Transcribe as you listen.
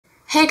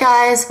Hey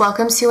guys,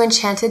 welcome to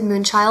Enchanted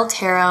Moonchild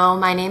Tarot.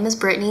 My name is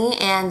Brittany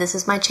and this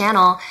is my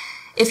channel.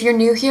 If you're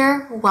new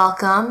here,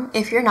 welcome.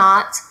 If you're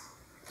not,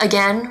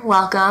 again,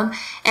 welcome.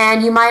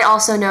 And you might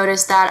also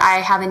notice that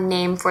I have a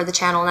name for the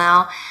channel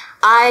now.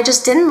 I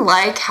just didn't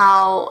like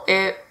how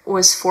it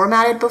was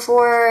formatted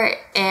before,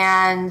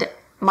 and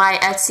my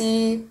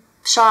Etsy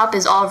shop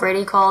is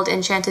already called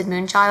Enchanted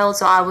Moonchild,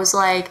 so I was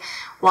like,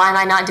 why am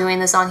I not doing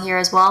this on here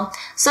as well?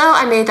 So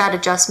I made that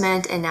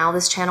adjustment and now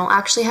this channel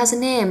actually has a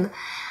name.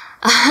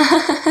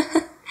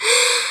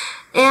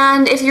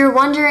 And if you're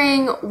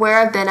wondering where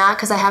I've been at,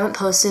 because I haven't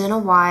posted in a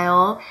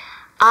while,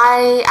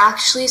 I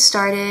actually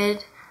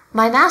started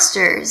my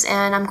master's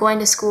and I'm going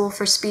to school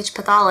for speech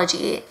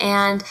pathology,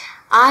 and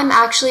I'm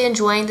actually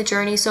enjoying the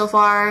journey so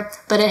far,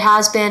 but it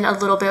has been a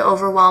little bit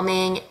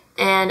overwhelming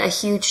and a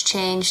huge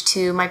change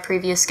to my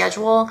previous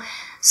schedule,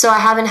 so I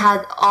haven't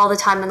had all the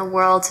time in the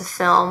world to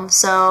film.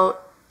 So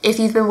if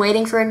you've been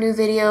waiting for a new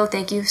video,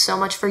 thank you so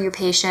much for your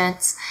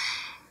patience,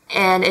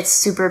 and it's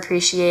super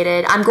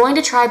appreciated. I'm going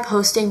to try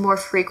posting more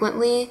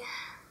frequently,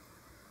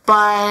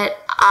 but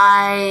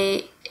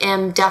I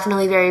am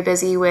definitely very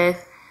busy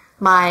with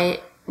my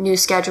new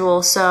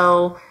schedule,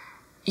 so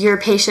your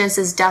patience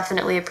is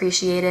definitely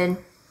appreciated.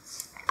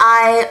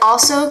 I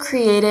also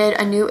created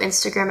a new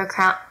Instagram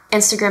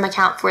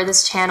account for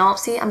this channel.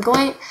 See, I'm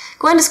going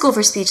to school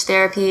for speech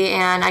therapy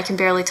and I can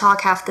barely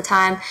talk half the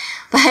time,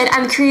 but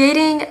I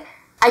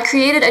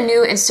created a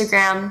new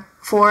Instagram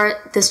for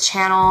this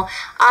channel.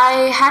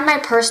 I had my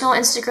personal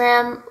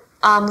Instagram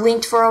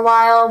linked for a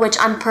while, which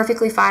I'm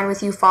perfectly fine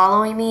with you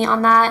following me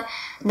on that.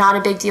 Not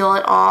a big deal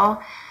at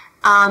all.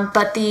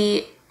 But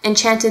the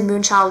Enchanted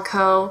Moonchild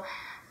Co.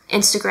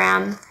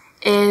 Instagram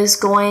is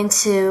going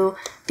to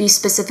be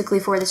specifically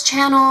for this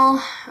channel,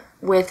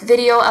 with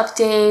video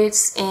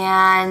updates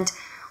and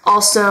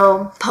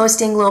also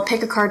posting little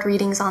pick-a-card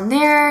readings on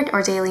there,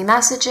 or daily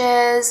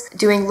messages,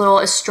 doing little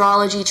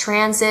astrology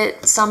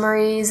transit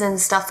summaries and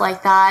stuff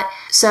like that.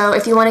 So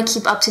if you want to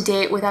keep up to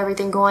date with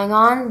everything going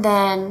on,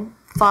 then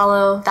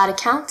follow that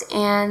account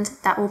and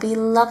that will be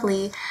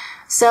lovely.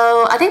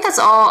 So I think that's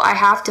all I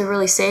have to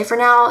really say for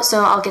now,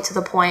 so I'll get to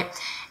the point.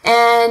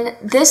 And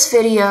this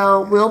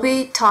video will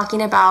be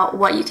talking about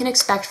what you can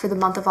expect for the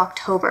month of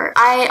October.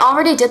 I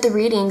already did the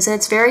readings and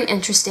it's very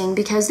interesting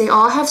because they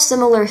all have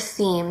similar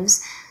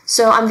themes.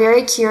 So I'm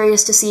very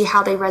curious to see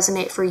how they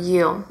resonate for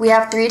you. We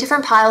have 3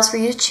 different piles for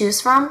you to choose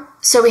from.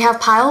 So we have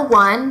pile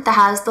 1 that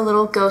has the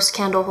little ghost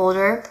candle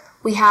holder.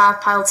 We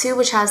have pile 2,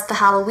 which has the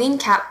Halloween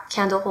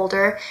candle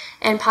holder,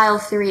 and pile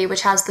 3,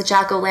 which has the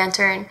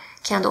jack-o'-lantern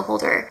candle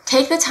holder.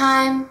 Take the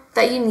time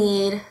that you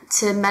need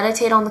to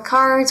meditate on the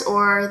cards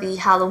or the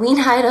Halloween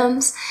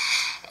items,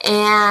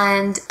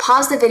 and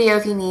pause the video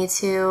if you need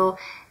to,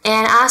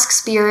 and ask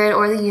Spirit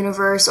or the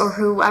universe or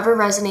whoever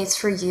resonates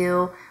for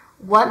you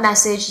what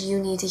message you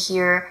need to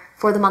hear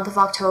for the month of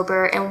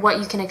October and what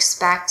you can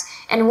expect.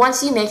 And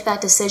once you make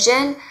that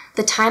decision,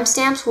 the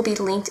timestamps will be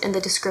linked in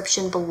the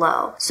description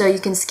below, so you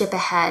can skip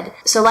ahead.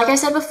 So like I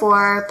said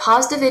before,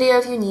 pause the video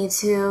if you need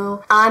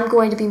to. I'm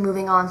going to be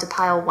moving on to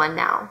pile 1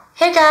 now.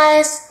 Hey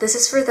guys, this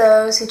is for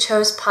those who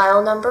chose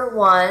pile number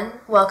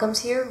 1. Welcome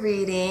to your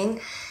reading.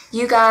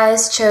 You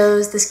guys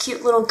chose this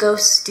cute little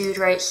ghost dude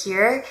right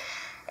here,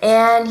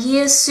 and he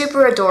is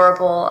super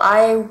adorable.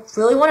 I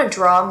really want to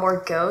draw more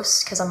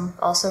ghosts because I'm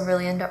also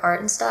really into art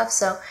and stuff,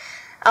 so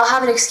I'll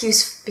have an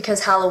excuse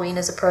because Halloween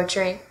is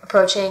approaching,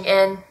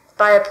 and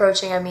by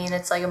approaching I mean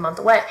it's like a month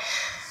away.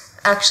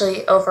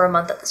 Actually over a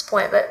month at this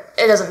point, but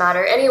it doesn't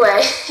matter.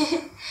 Anyway,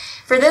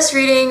 for this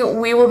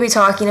reading we will be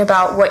talking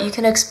about what you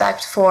can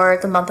expect for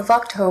the month of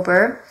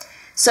October.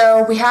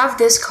 So we have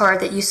this card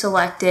that you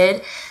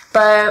selected,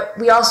 but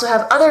we also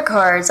have other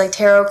cards like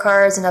tarot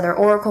cards and other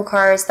oracle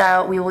cards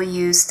that we will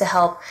use to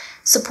help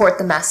support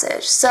the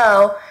message.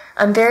 So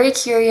I'm very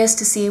curious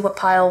to see what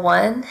pile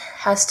 1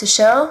 has to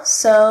show,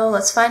 so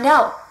let's find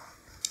out.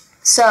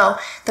 So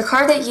the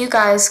card that you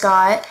guys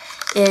got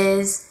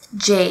is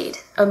Jade,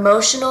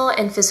 emotional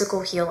and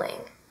physical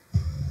healing.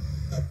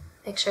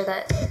 Make sure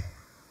that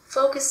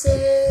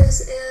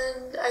focuses,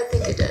 and I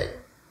think it did.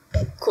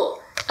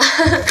 Cool.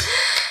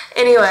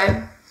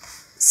 Anyway,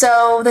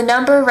 so the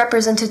number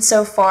represented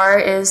so far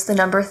is the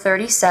number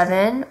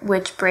 37,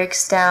 which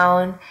breaks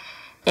down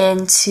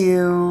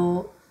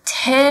into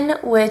 10,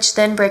 which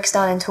then breaks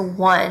down into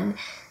 1.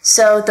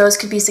 So those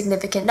could be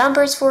significant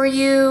numbers for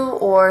you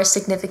or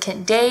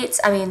significant dates.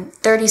 I mean,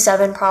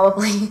 37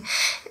 probably.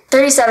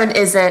 37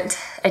 isn't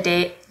a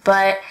date,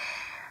 but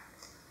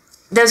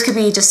those could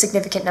be just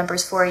significant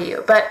numbers for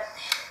you. But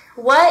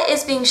what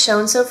is being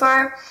shown so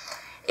far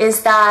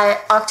is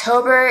that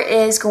October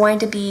is going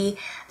to be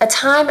a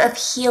time of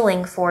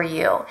healing for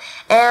you.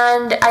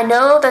 And I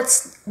know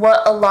that's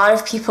what a lot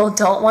of people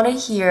don't want to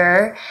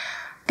hear,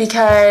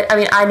 because, I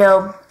mean, I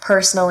know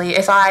personally,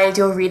 if I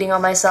do a reading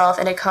on myself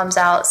and it comes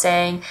out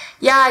saying,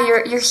 yeah,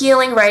 you're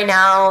healing right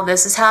now,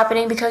 this is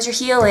happening because you're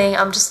healing,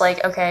 I'm just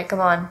like, okay, come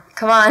on,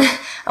 I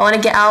want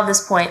to get out of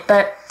this point.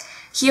 But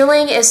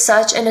healing is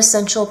such an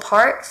essential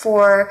part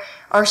for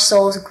our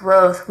soul's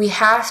growth. We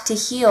have to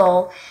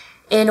heal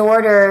in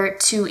order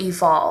to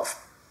evolve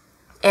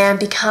and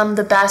become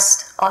the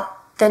best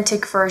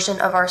authentic version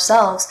of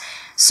ourselves.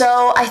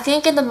 So I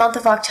think in the month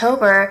of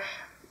October,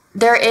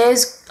 there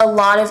is a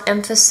lot of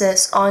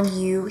emphasis on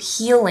you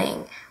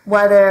healing,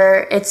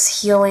 whether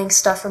it's healing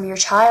stuff from your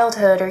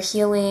childhood or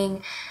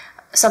healing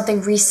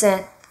something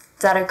recent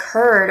that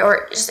occurred,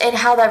 or just in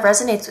how that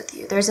resonates with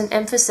you. There's an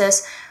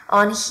emphasis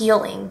on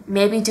healing,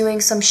 maybe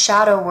doing some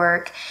shadow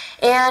work.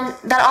 And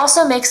that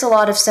also makes a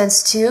lot of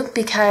sense too,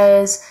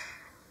 because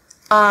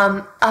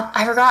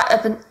I forgot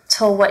up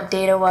until what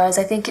date it was.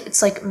 I think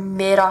it's like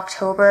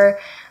mid-October.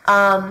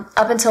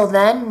 Up until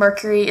then,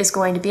 Mercury is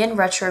going to be in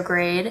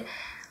retrograde,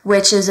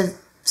 which is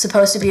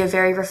supposed to be a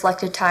very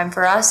reflective time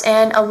for us.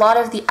 And a lot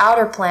of the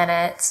outer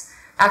planets,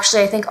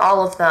 actually I think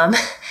all of them,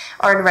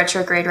 are in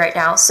retrograde right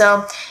now.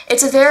 So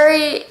it's a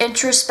very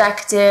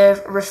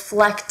introspective,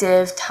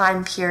 reflective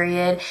time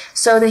period.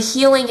 So the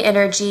healing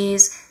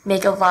energies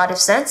make a lot of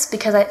sense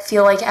because I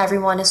feel like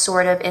everyone is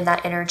sort of in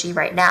that energy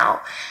right now.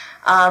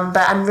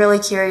 But I'm really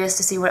curious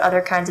to see what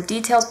other kinds of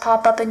details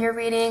pop up in your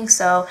reading.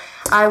 So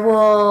I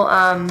will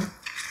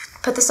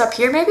put this up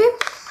here maybe,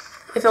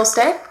 if it'll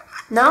stay.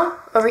 No?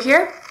 Over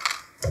here?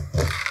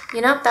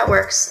 You know, that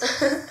works.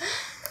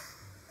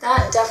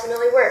 That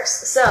definitely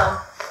works. So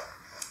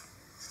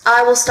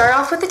I will start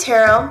off with the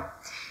tarot,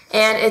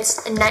 and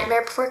it's A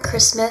Nightmare Before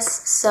Christmas,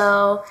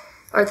 so,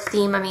 or the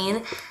theme, I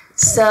mean.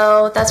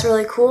 So that's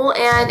really cool.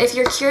 And if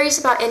you're curious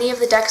about any of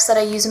the decks that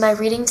I use in my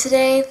reading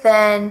today,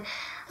 then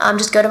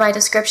just go to my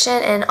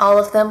description and all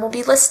of them will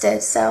be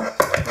listed. So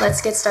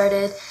let's get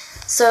started.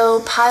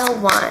 So pile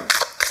one.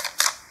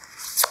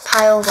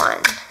 Pile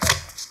one.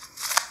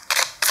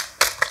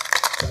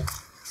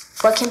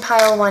 What can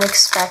pile one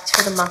expect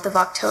for the month of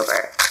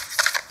October?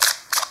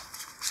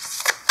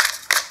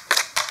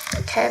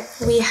 Okay,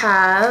 we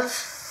have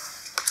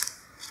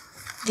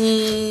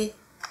the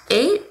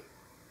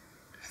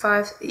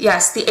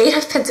the 8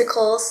 of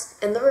Pentacles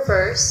in the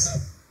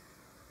reverse.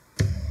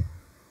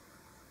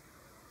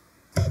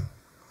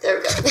 There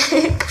we go.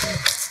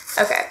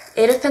 Okay,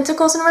 8 of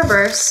Pentacles in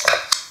reverse.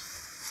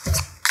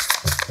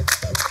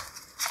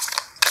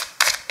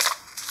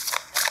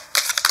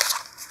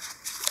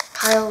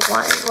 Pile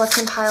 1. What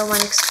can pile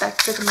 1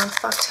 expect for the month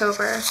of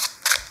October?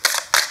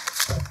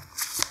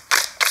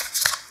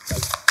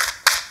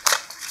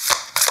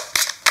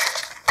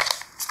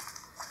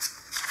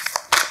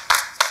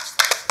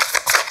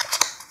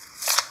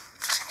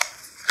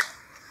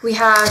 We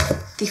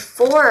have the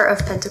 4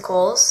 of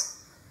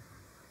Pentacles.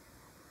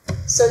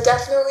 So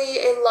definitely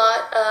a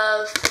lot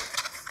of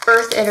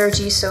earth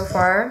energy so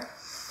far.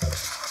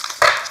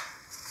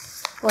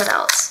 What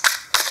else?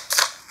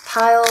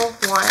 Pile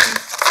 1.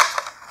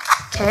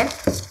 Okay.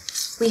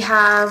 We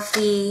have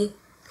the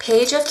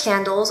Page of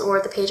Candles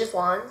or the Page of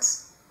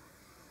Wands.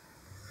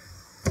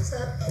 So,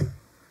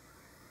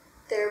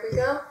 there we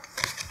go.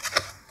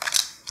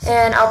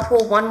 And I'll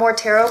pull one more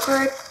tarot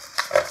card.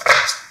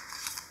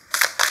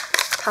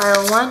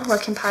 Pile 1.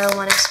 What can pile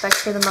 1 expect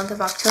for the month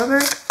of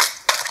October?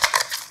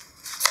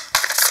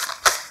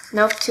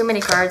 Nope, too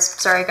many cards.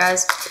 Sorry,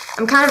 guys.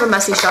 I'm kind of a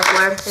messy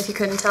shuffler, if you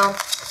couldn't tell.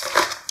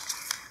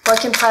 What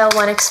can pile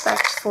 1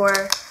 expect for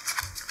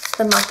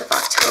the month of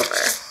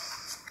October?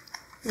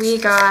 We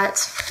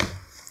got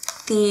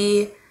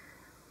the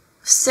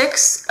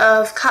 6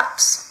 of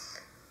Cups.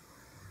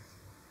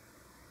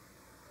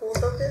 Full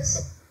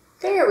focus.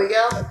 There we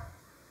go.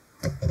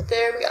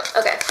 There we go.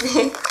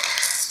 Okay.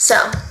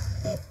 So,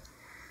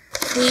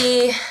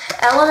 the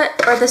element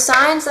or the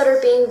signs that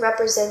are being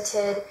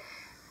represented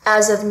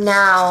as of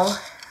now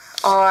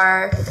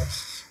are,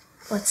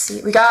 let's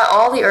see, we got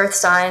all the earth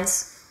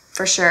signs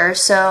for sure.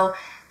 So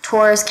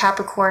Taurus,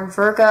 Capricorn,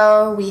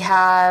 Virgo. We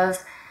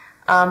have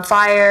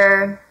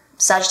fire,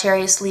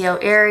 Sagittarius, Leo,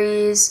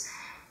 Aries.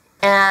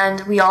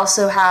 And we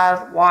also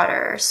have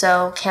water.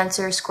 So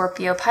Cancer,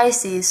 Scorpio,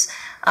 Pisces.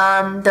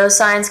 Those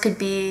signs could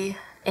be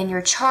in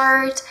your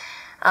chart,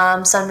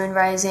 Sun, Moon,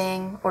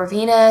 Rising, or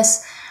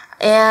Venus.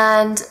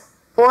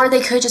 Or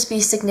they could just be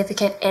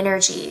significant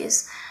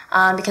energies,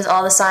 because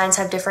all the signs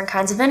have different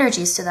kinds of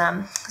energies to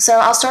them. So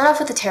I'll start off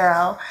with the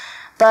tarot,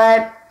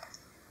 but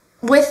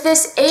with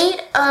this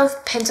 8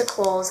 of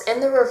Pentacles in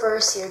the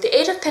reverse here, the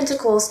 8 of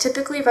Pentacles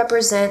typically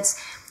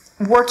represents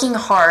working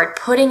hard,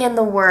 putting in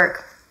the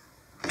work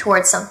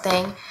towards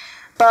something.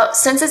 But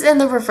since it's in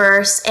the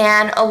reverse,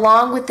 and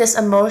along with this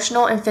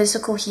emotional and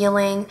physical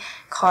healing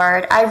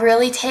card, I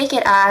really take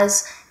it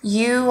as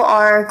you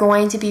are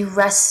going to be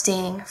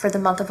resting for the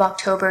month of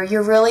October.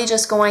 You're really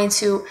just going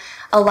to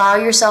allow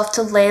yourself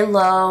to lay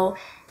low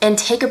and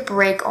take a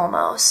break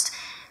almost.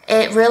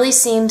 It really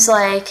seems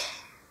like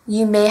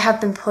you may have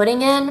been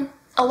putting in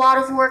a lot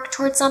of work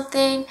towards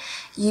something.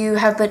 You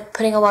have been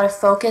putting a lot of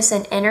focus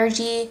and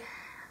energy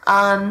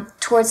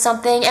towards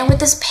something. And with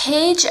this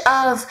Page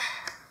of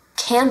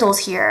Candles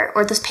here,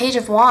 or this Page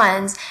of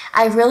Wands,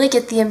 I really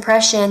get the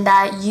impression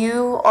that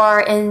you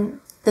are in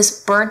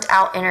this burnt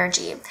out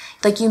energy.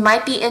 Like you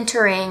might be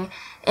entering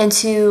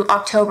into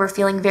October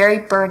feeling very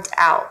burnt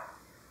out.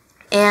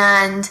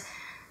 And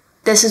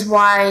this is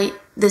why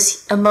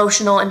this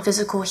emotional and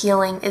physical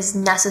healing is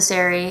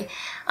necessary,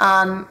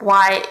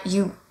 why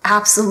you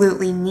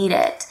absolutely need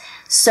it.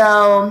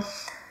 So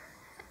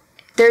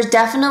there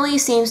definitely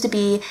seems to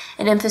be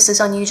an emphasis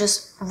on you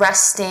just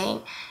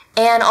resting.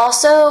 And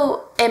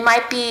also, it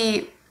might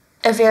be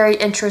a very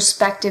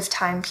introspective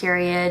time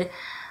period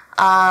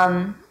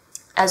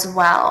as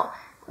well,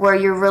 where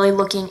you're really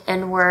looking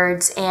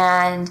inwards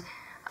and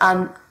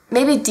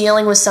maybe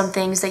dealing with some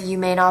things that you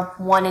may not have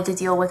wanted to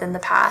deal with in the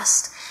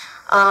past,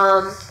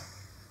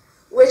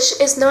 which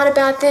is not a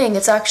bad thing.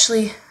 It's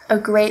actually a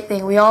great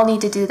thing. We all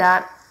need to do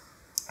that.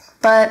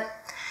 But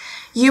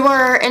you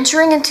are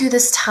entering into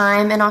this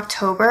time in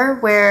October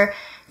where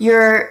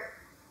you're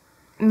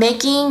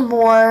making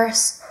more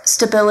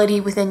stability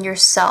within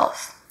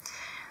yourself.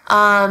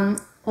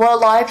 What a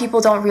lot of people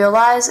don't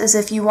realize is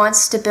if you want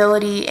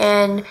stability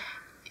in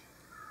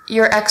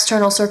your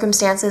external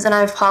circumstances, and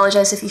I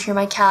apologize if you hear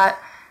my cat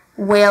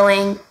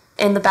wailing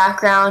in the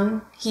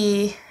background.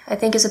 He, I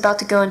think, is about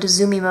to go into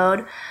zoomy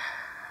mode.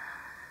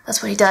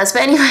 That's what he does.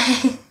 But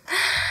anyway,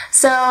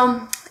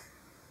 so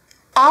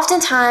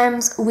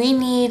oftentimes we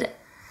need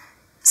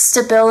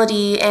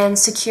stability and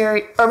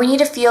secure, or we need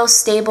to feel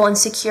stable and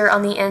secure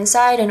on the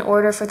inside in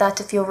order for that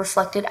to feel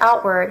reflected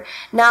outward.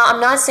 Now, I'm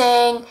not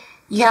saying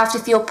you have to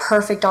feel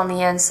perfect on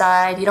the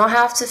inside. You don't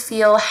have to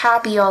feel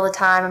happy all the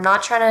time. I'm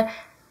not trying to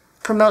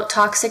promote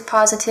toxic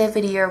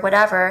positivity or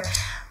whatever,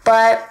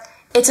 but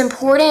it's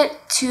important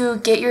to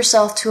get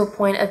yourself to a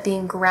point of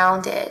being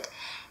grounded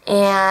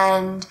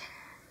and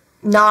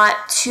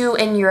not too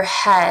in your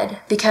head,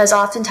 because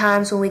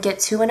oftentimes when we get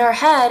too in our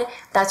head,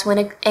 that's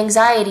when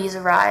anxieties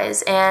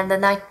arise, and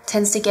then that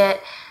tends to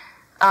get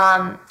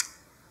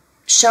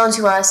shown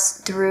to us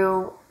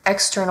through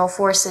external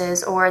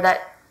forces, or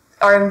that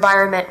our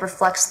environment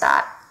reflects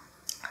that.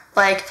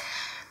 Like,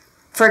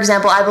 for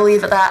example, I believe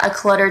that a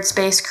cluttered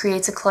space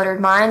creates a cluttered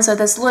mind, so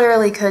this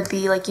literally could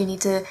be like you need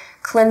to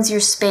cleanse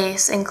your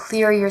space and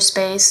clear your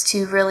space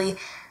to really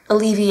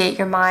alleviate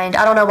your mind.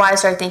 I don't know why I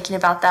started thinking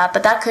about that,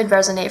 but that could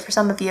resonate for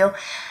some of you.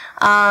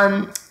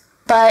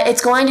 But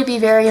it's going to be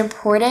very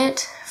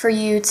important for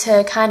you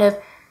to kind of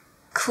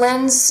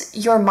cleanse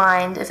your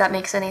mind, if that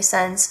makes any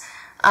sense,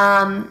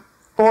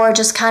 or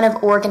just kind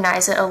of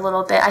organize it a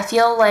little bit. I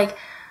feel like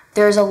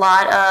there's a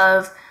lot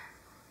of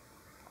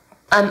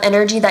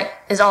energy that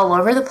is all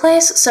over the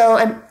place. So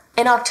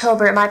in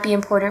October, it might be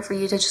important for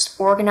you to just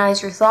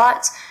organize your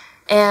thoughts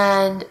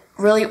and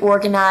really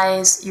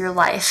organize your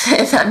life,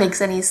 if that makes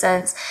any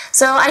sense.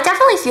 So I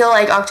definitely feel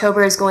like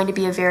October is going to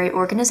be a very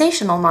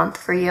organizational month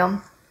for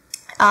you,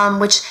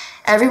 which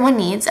everyone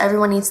needs.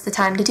 Everyone needs the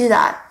time to do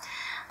that.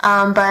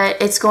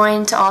 But it's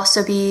going to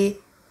also be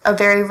a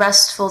very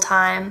restful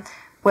time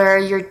where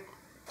you're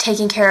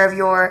taking care of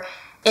your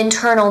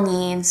internal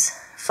needs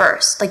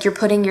first. Like, you're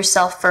putting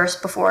yourself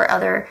first before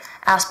other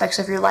aspects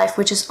of your life,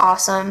 which is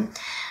awesome.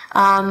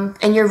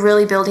 And you're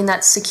really building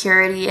that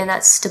security and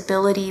that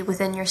stability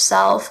within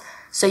yourself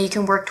so you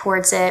can work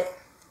towards it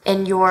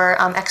in your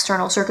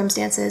external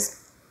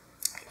circumstances.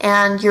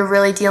 And you're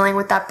really dealing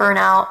with that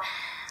burnout.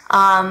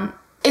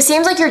 It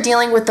seems like you're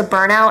dealing with the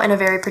burnout in a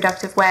very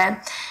productive way.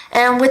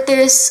 And with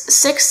this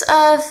Six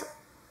of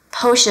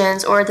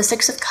Potions, or the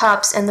Six of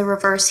Cups in the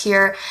reverse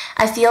here,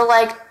 I feel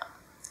like,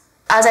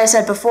 as I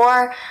said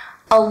before,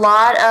 a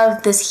lot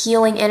of this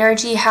healing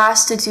energy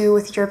has to do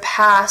with your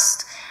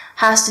past,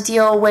 has to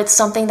deal with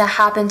something that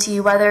happened to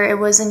you, whether it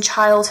was in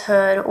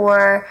childhood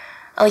or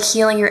like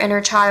healing your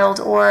inner child,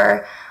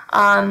 or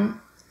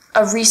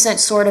a recent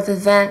sort of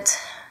event,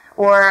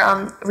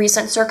 or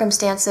recent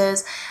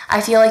circumstances.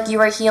 I feel like you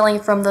are healing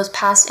from those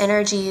past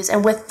energies.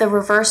 And with the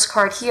reverse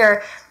card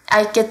here,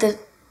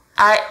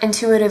 I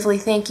intuitively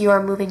think you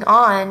are moving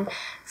on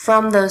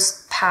from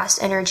those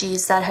past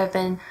energies that have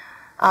been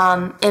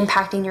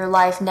impacting your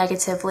life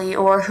negatively,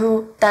 or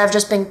that have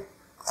just been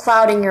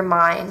clouding your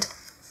mind,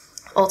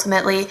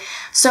 ultimately.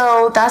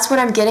 So that's what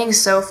I'm getting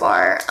so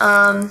far.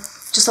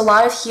 Just a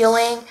lot of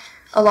healing,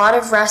 a lot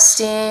of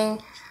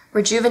resting,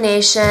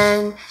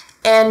 rejuvenation,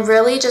 and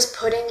really just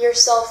putting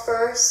yourself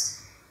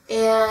first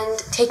and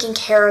taking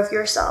care of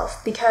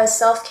yourself, because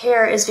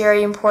self-care is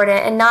very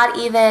important, and not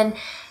even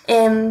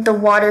in the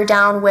watered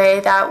down way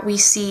that we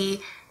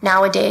see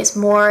nowadays,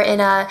 more in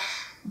a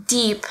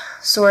deep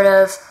sort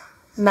of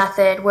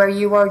method where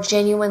you are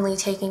genuinely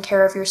taking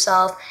care of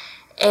yourself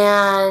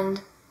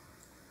and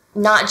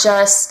not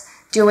just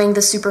doing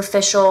the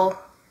superficial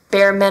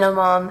bare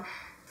minimum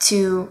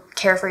to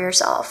care for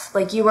yourself.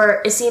 Like,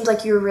 it seems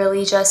like you're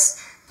really just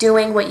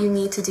doing what you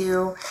need to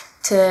do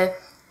to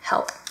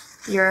help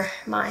your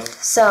mind.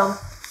 So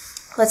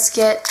let's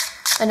get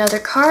another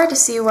card to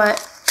see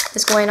what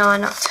is going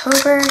on in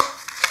October.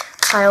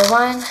 Pile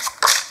 1.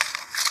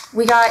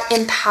 We got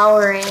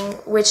empowering,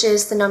 which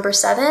is the number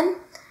 7.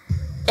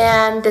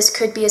 And this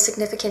could be a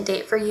significant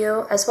date for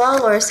you as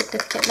well, or a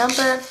significant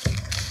number.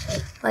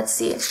 Let's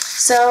see.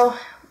 So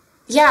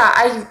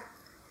yeah,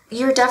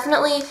 you're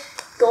definitely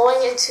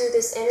going into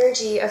this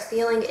energy of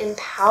feeling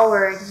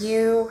empowered.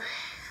 You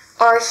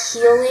are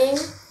healing,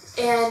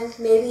 and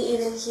maybe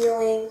even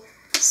healing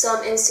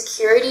some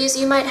insecurities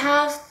you might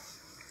have,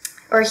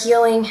 or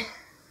healing,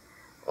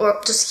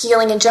 or just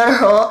healing in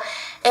general.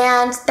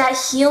 And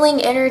that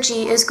healing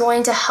energy is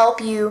going to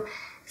help you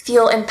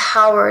feel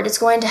empowered. It's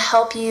going to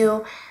help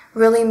you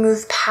really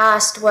move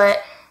past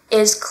what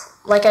is,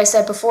 like I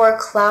said before,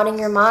 clouding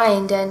your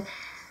mind. And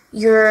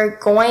you're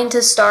going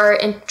to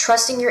start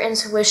trusting your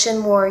intuition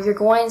more. You're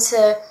going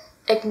to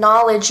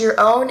acknowledge your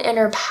own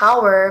inner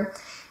power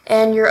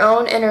and your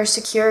own inner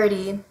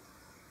security.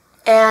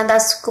 And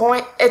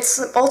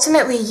it's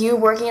ultimately you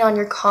working on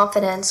your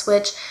confidence,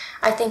 which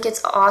I think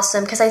it's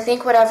awesome, because I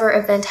think whatever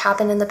event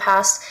happened in the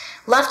past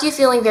left you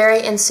feeling very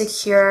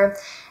insecure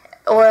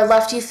or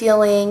left you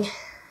feeling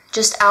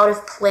just out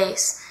of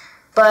place.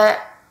 But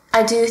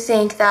I do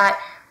think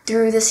that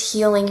through this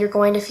healing, you're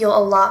going to feel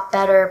a lot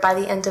better by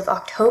the end of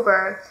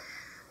October.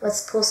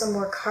 Let's pull some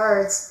more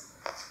cards.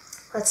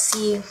 Let's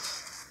see.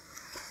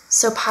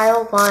 So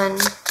pile one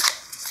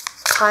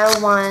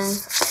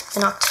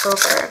in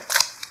October.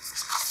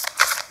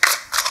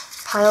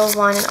 Pile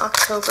 1 in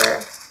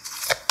October.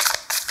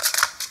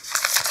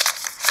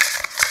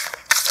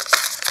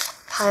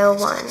 Pile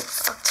 1,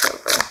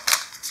 October.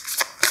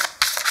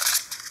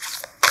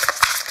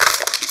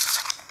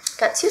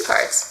 Got 2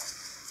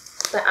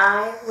 cards, but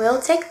I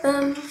will take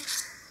them.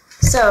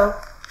 So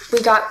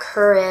we got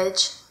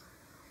courage,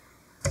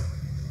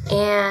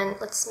 and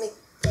let's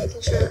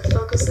making sure that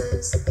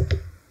focuses.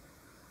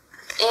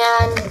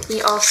 And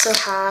we also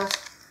have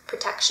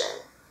protection.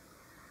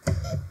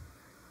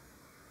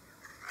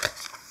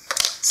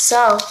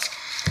 So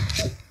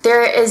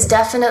there is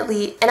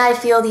definitely, and I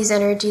feel these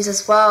energies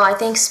as well, I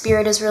think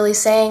Spirit is really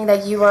saying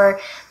that you are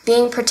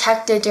being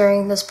protected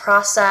during this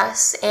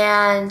process,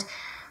 and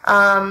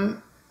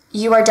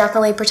you are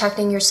definitely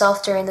protecting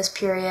yourself during this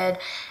period.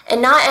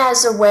 And not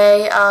as a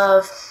way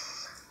of,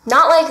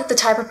 not like the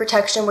type of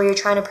protection where you're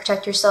trying to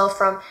protect yourself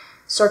from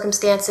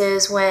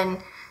circumstances when,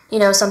 you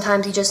know,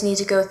 sometimes you just need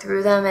to go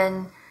through them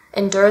and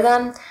endure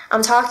them.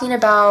 I'm talking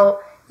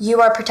about you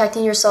are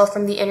protecting yourself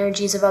from the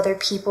energies of other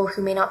people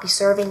who may not be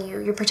serving you.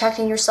 You're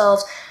protecting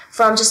yourself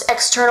from just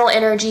external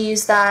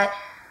energies that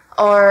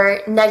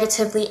are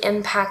negatively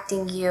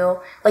impacting you.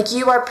 Like,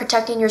 you are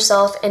protecting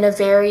yourself in a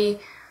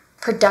very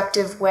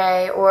productive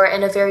way or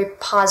in a very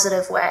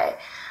positive way.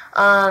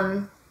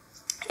 And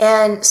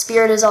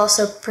Spirit is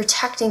also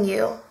protecting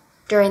you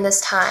during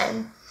this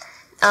time.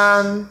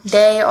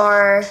 They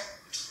are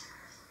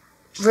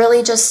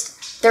really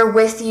just, they're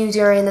with you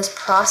during this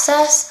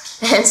process.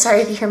 And sorry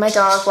if you hear my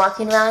dog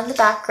walking around in the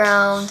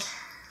background.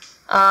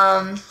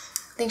 I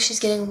think she's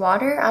getting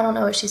water. I don't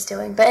know what she's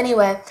doing. But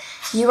anyway,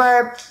 you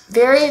are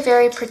very,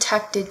 very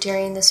protected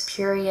during this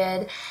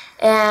period.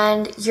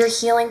 And your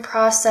healing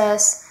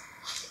process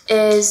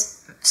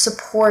is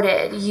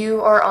supported. You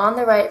are on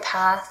the right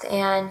path,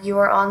 and you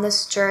are on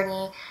this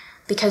journey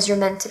because you're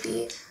meant to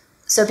be.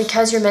 So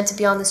because you're meant to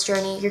be on this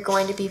journey, you're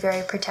going to be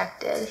very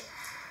protected.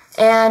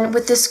 And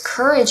with this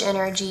courage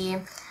energy,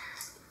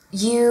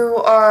 you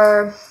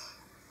are,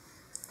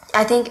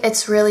 I think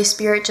it's really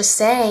Spirit just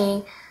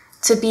saying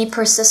to be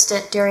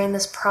persistent during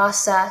this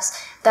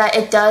process, that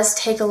it does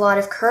take a lot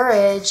of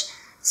courage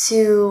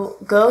to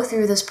go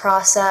through this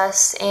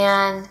process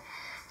and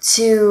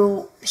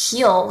to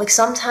heal. Like,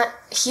 sometimes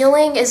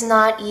healing is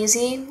not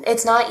easy.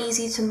 It's not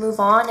easy to move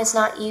on. It's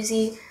not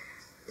easy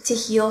to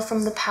heal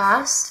from the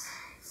past.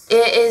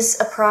 It is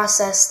a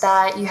process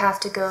that you have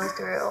to go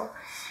through.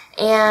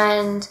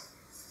 And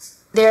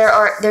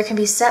there can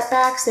be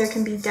setbacks, there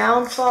can be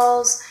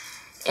downfalls,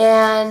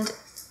 and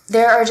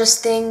there are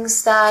just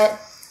things that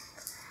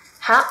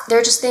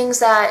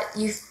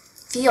you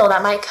feel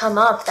that might come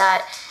up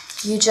that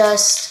you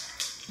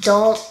just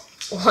don't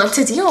want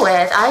to deal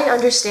with. I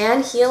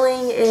understand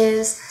healing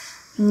is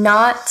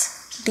not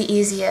the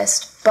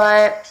easiest,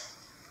 but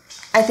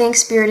I think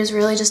Spirit is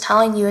really just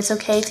telling you it's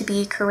okay to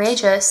be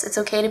courageous, it's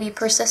okay to be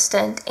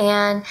persistent,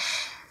 and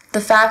the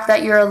fact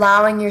that you're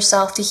allowing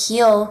yourself to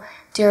heal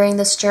during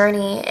this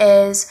journey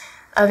is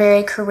a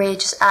very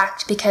courageous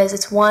act, because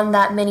it's one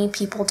that many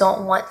people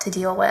don't want to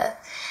deal with.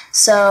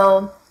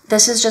 So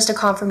this is just a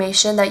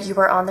confirmation that you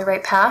are on the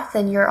right path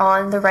and you're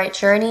on the right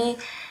journey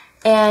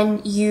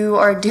and you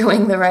are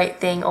doing the right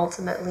thing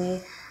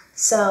ultimately.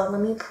 So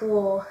let me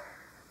pull,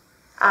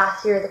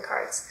 here are the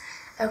cards.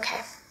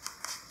 Okay,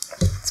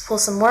 let's pull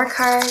some more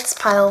cards.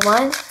 Pile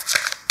 1.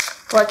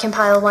 What can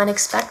pile 1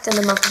 expect in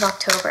the month of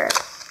October?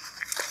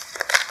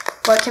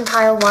 What can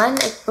pile 1,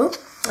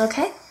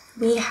 okay.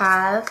 We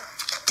have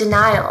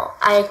denial.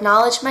 I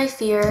acknowledge my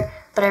fear,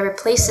 but I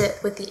replace it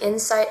with the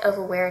insight of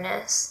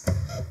awareness.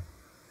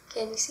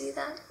 Can you see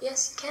that?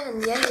 Yes, you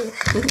can. Yay.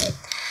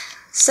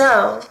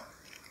 So,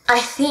 I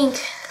think,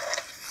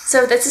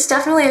 so this is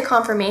definitely a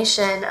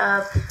confirmation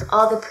of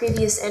all the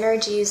previous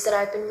energies that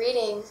I've been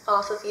reading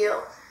off of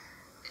you.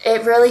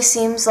 It really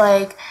seems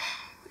like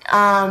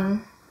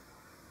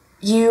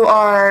you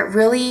are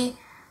really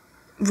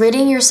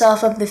ridding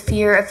yourself of the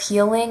fear of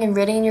healing and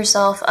ridding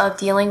yourself of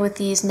dealing with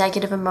these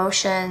negative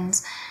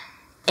emotions,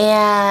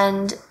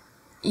 and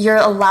you're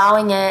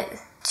allowing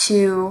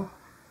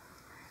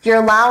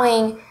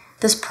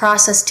this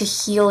process to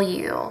heal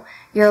you.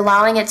 You're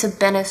allowing it to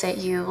benefit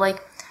you.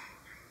 Like,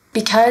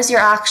 because you're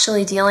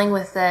actually dealing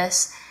with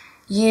this,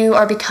 you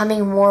are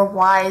becoming more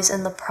wise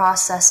in the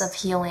process of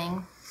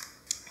healing.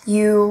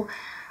 You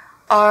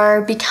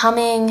are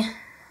becoming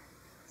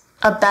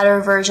a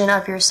better version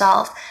of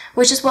yourself,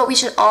 which is what we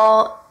should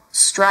all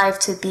strive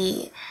to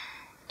be.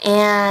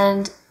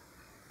 And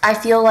I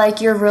feel like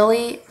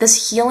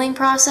this healing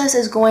process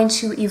is going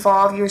to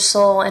evolve your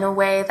soul in a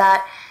way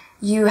that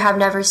you have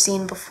never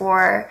seen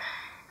before.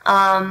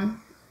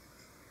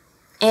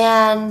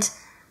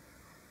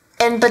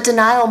 But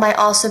denial might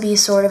also be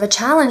sort of a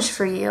challenge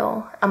for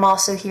you. I'm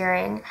also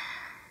hearing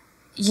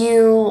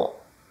you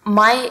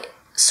might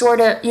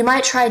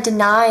try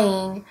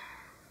denying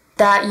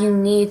that you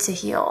need to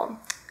heal.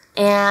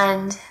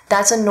 And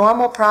that's a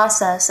normal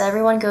process.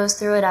 Everyone goes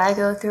through it. I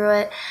go through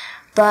it.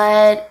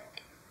 But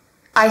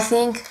I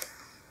think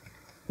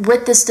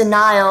with this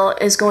denial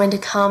is going to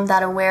come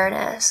that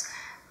awareness.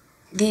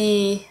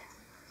 The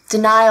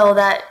denial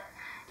that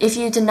if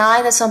you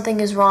deny that something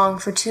is wrong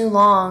for too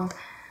long,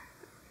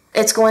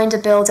 it's going to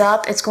build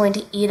up, it's going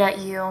to eat at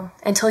you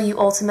until you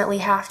ultimately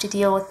have to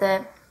deal with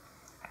it.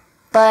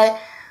 But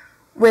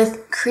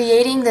with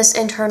creating this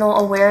internal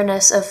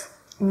awareness of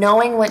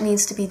knowing what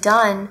needs to be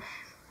done,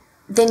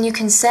 then you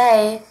can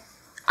say,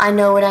 I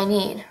know what I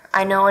need,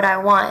 I know what I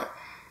want.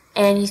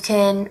 And you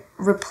can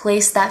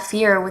replace that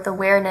fear with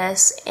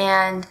awareness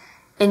and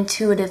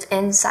intuitive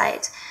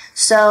insight.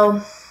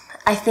 So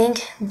I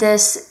think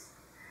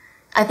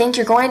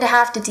you're going to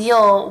have to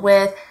deal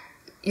with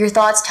your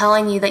thoughts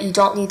telling you that you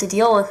don't need to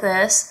deal with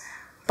this,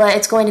 but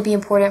it's going to be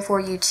important for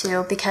you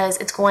too, because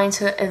it's going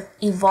to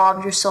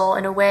evolve your soul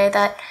in a way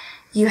that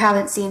you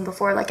haven't seen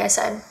before, like I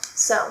said.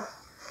 So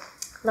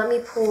let me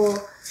pull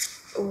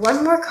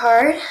one more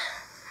card.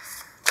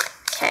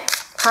 Okay,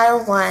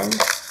 pile 1.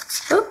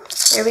 Oop,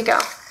 there we go.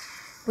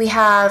 We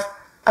have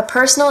a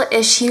personal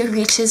issue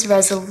reaches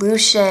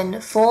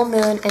resolution, full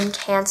moon in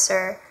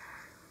Cancer.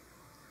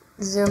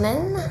 Zoom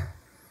in.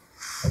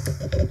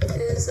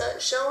 Is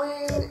that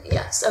showing?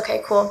 Yes.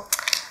 Okay, cool.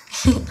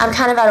 I'm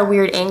kind of at a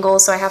weird angle,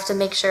 so I have to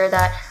make sure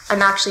that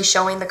I'm actually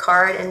showing the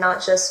card and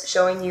not just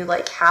showing you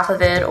like half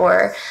of it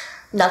or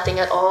nothing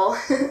at all.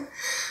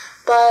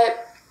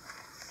 But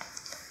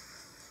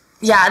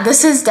yeah,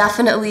 this is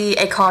definitely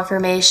a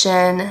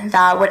confirmation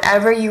that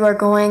whatever you are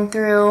going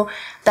through,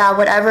 that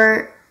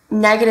whatever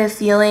negative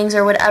feelings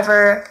or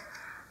whatever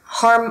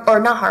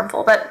not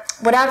harmful, but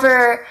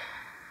whatever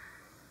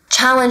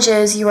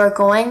challenges you are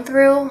going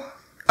through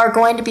are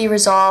going to be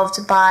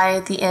resolved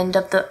by the end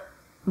of the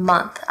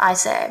month, I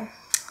say.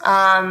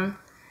 And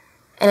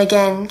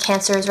again,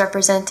 Cancer is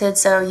represented,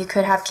 so you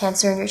could have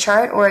Cancer in your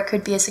chart, or it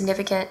could be a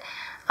significant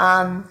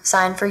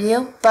sign for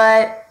you.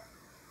 But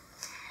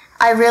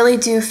I really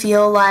do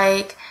feel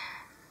like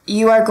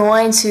you are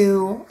going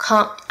to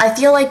I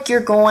feel like you're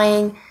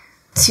going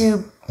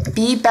to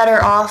be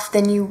better off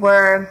than you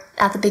were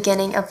at the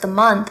beginning of the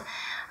month.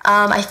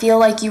 I feel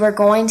like you are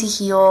going to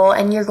heal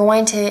and you're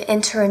going to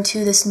enter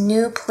into this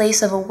new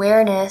place of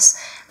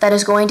awareness that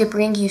is going to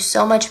bring you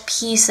so much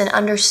peace and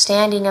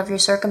understanding of your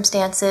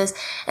circumstances,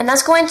 and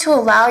that's going to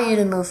allow you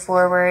to move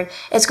forward.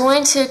 It's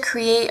going to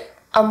create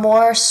a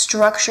more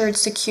structured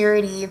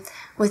security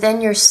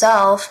within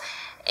yourself.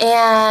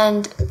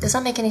 And does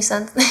that make any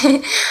sense?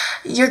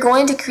 You're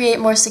going to create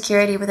more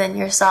security within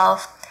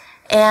yourself,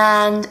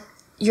 and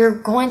you're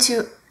going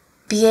to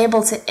be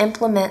able to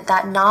implement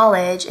that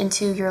knowledge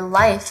into your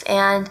life,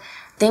 and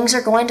things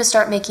are going to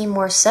start making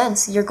more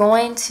sense. You're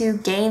going to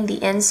gain the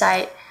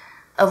insight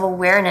of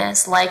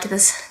awareness, like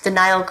this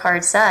denial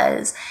card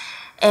says,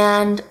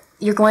 and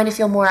you're going to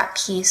feel more at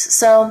peace.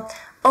 So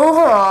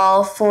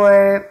overall,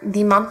 for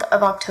the month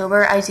of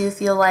October, I do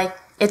feel like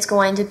it's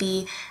going to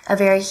be a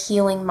very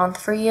healing month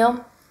for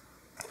you.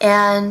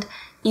 And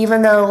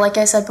even though, like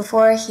I said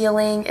before,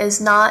 healing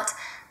is not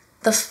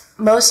the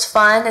most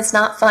fun, it's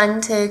not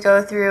fun to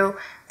go through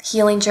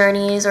healing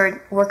journeys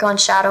or work on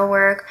shadow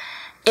work,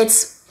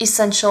 it's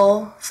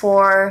essential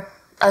for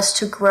us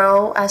to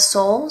grow as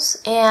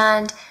souls,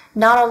 and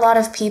not a lot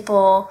of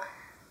people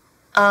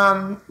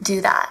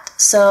do that.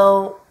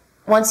 So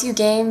once you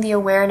gain the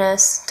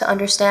awareness to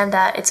understand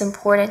that it's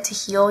important to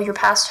heal your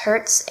past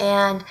hurts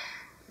and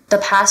the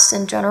past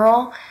in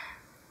general,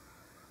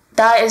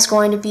 that is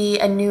going to be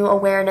a new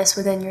awareness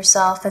within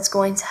yourself that's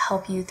going to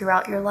help you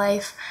throughout your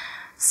life.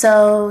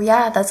 So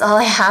yeah, that's all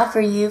I have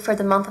for you for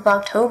the month of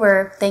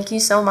October. Thank you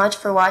so much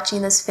for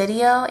watching this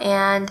video,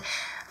 and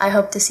I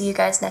hope to see you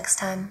guys next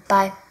time.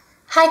 Bye.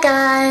 Hi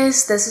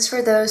guys, this is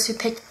for those who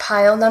picked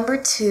pile number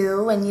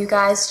 2, and you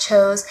guys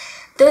chose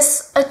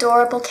this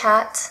adorable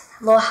cat,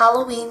 little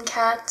Halloween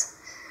cat.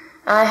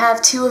 I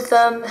have 2 of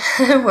them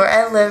where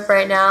I live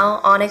right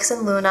now, Onyx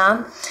and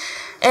Luna.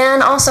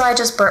 And also I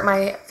just burnt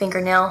my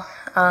fingernail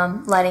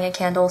lighting a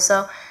candle,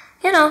 so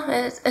you know,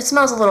 it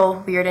smells a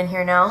little weird in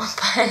here now,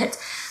 but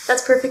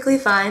that's perfectly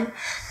fine.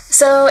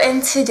 So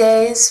in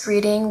today's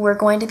reading, we're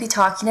going to be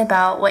talking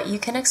about what you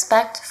can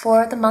expect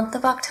for the month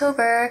of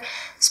October,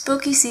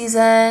 spooky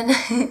season.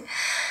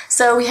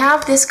 So we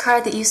have this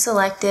card that you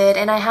selected,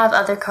 and I have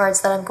other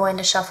cards that I'm going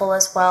to shuffle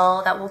as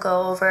well that we'll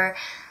go over.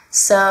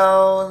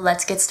 So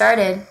let's get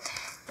started.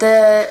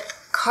 The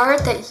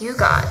card that you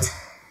got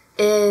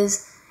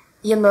is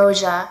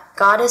Yemoja,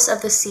 Goddess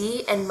of the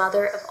Sea and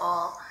Mother of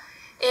All.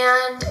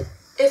 And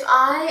if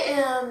I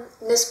am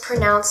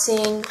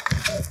mispronouncing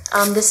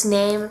this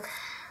name,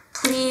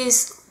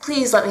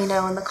 please let me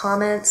know in the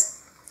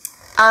comments.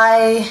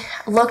 I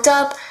looked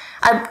up,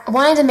 I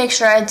wanted to make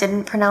sure I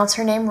didn't pronounce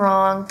her name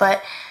wrong,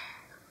 but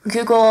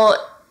Google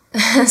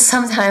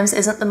sometimes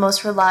isn't the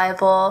most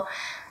reliable.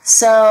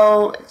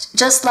 So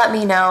just let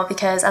me know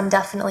because I'm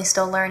definitely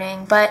still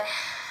learning. But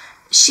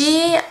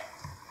she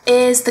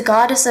is the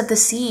goddess of the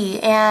sea,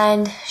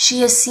 and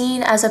she is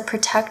seen as a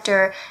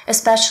protector,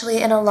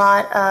 especially in a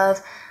lot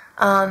of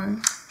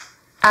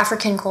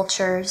African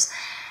cultures.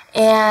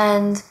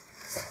 And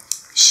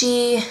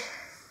she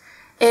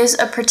is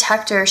a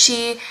protector.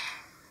 She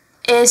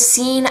is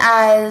seen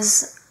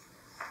as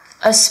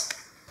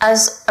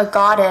a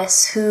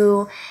goddess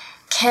who's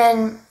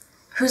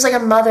like a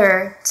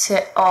mother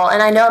to all.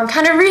 And I know I'm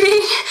kind of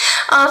reading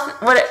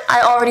off what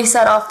I already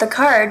said off the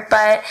card,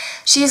 but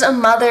she's a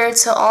mother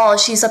to all.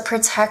 She's a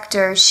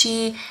protector.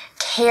 She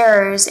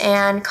cares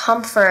and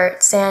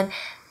comforts, and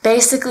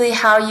basically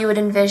how you would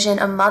envision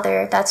a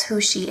mother, that's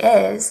who she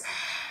is.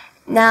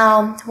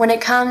 Now, when it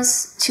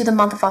comes to the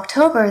month of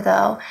October,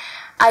 though,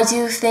 I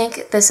do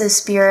think this is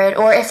spirit,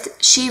 or if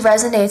she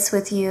resonates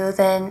with you,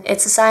 then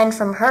it's a sign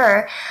from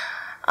her.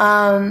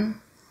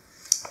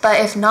 But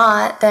if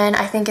not, then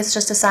I think it's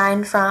just a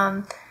sign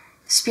from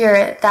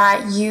spirit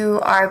that you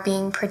are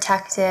being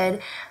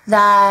protected,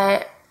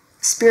 that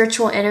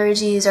spiritual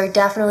energies are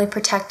definitely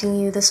protecting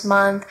you this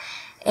month,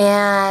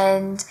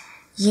 and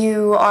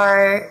you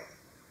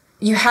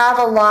have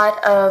a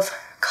lot of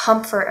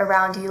comfort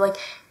around you. Like,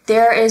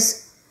 there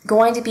is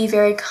going to be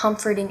very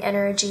comforting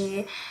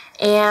energy,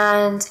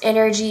 and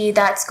energy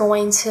that's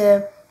going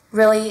to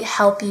really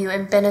help you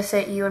and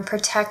benefit you and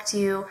protect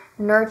you,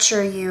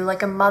 nurture you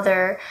like a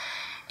mother.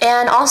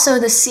 And also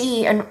the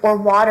sea or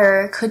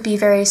water could be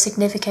very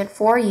significant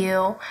for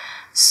you.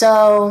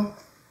 So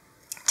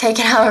take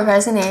it how it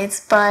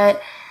resonates. But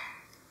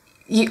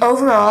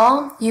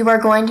overall, you are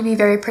going to be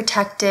very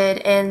protected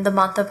in the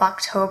month of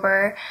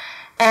October.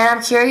 And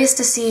I'm curious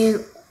to see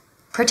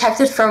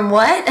protected from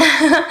what,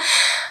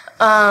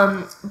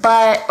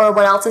 or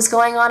what else is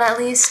going on at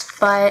least.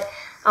 But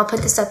I'll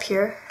put this up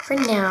here for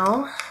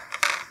now.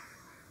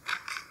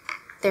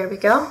 There we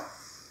go.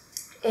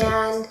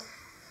 And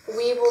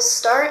we will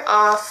start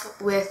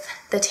off with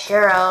the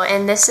tarot,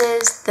 and this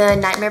is the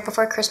Nightmare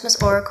Before Christmas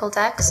Oracle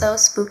deck, so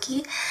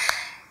spooky.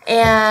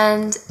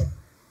 And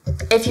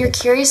if you're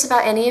curious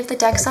about any of the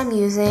decks I'm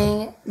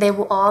using, they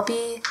will all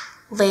be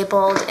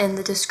labeled in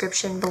the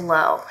description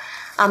below.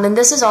 And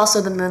this is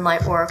also the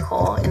Moonlight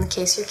Oracle, in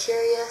case you're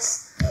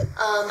curious.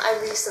 I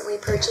recently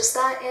purchased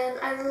that, and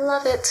I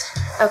love it.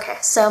 Okay,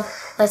 so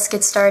let's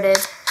get started.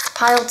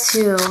 Pile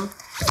 2.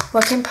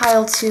 What can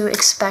Pile 2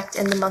 expect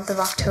in the month of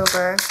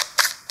October?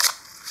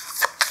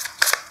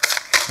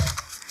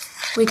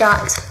 We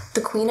got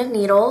the Queen of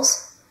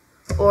Needles,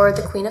 or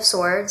the Queen of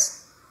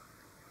Swords.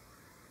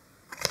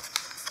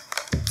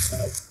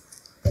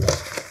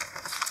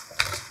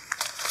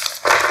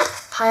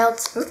 Pile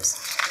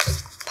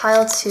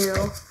 2,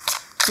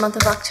 month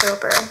of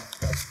October.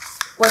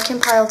 What can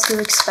Pile 2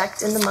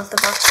 expect in the month of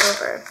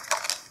October?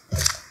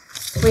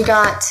 We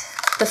got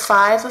the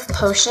Five of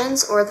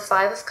Potions, or the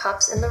Five of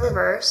Cups in the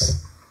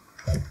reverse.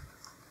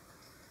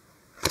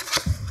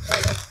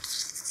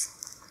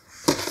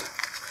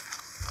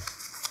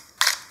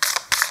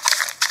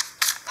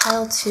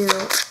 Pile 2,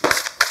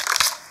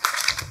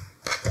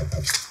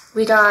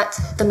 we got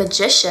the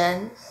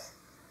Magician.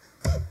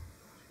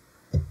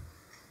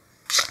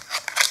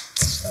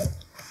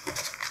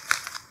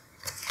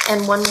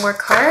 And one more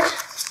card.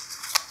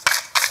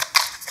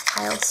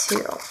 Pile 2.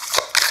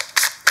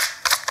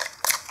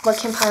 What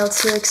can Pile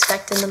 2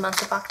 expect in the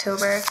month of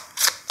October?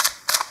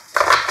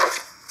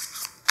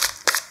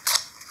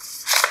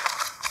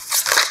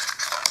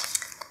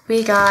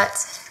 We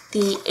got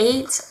the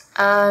Eight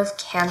of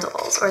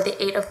Candles, or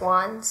the Eight of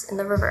Wands in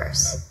the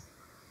reverse.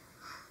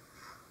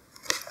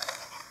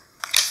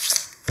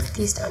 Put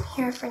these down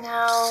here for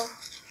now.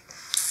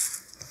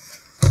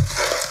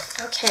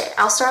 Okay,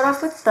 I'll start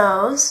off with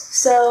those.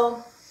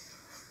 So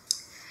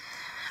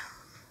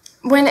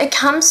when it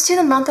comes to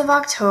the month of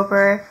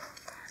October,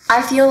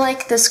 I feel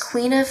like this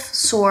Queen of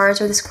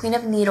Swords or this Queen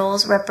of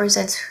Needles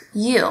represents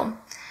you.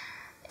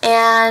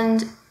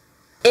 And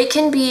it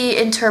can be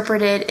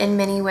interpreted in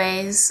many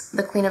ways,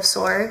 the Queen of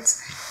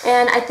Swords.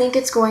 And I think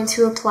it's going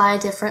to apply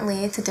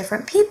differently to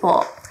different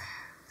people.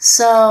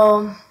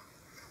 So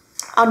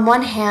on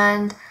one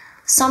hand,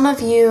 some of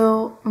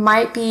you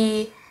might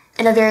be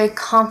in a very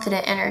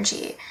confident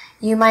energy.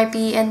 You might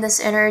be in this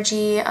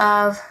energy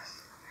of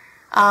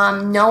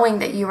knowing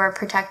that you are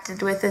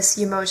protected with this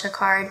Yemoja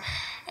card.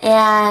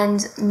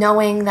 and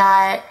knowing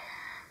that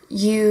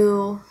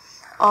you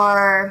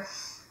are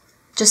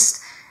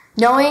just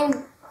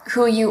knowing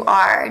who you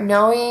are,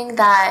 knowing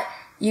that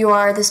you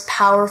are this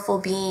powerful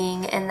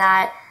being and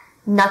that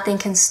nothing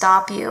can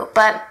stop you.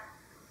 But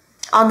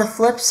on the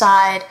flip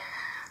side,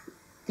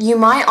 you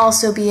might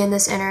also be in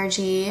this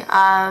energy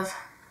of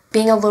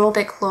being a little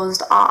bit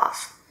closed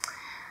off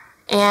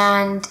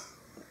and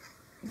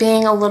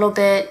being a little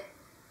bit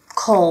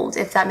cold,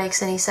 if that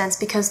makes any sense,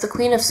 because the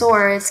Queen of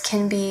Swords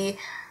can be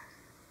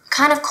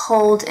kind of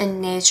cold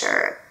in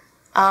nature.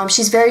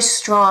 She's very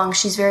strong,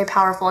 she's very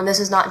powerful, and this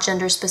is not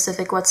gender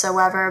specific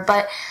whatsoever,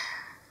 but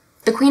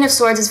the Queen of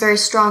Swords is very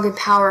strong and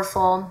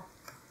powerful,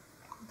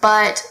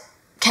 but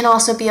can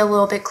also be a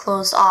little bit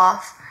closed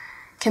off,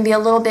 can be a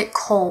little bit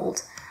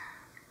cold,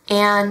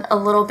 and a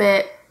little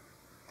bit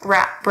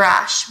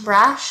brash,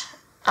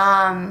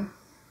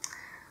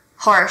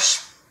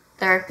 harsh.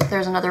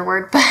 There's another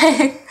word, but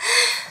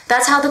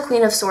that's how the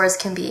Queen of Swords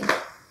can be.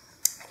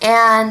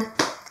 And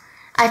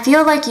I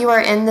feel like you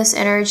are in this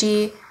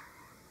energy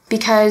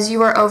because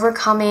you are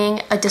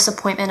overcoming a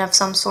disappointment of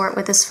some sort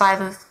with this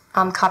Five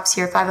of Cups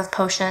here, Five of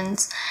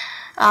Potions.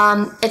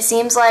 It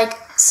seems like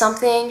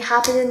something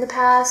happened in the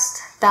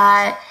past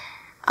that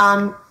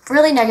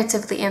really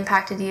negatively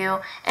impacted you.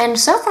 And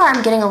so far,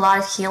 I'm getting a lot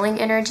of healing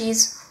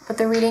energies with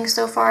the reading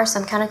so far, so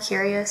I'm kind of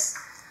curious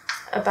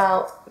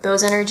about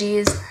those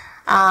energies.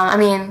 I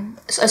mean,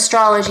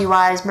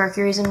 astrology-wise,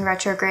 Mercury's in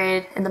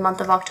retrograde in the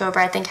month of October.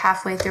 I think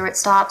halfway through it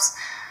stops.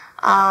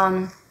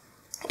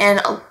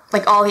 And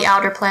like all the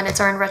outer planets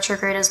are in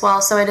retrograde as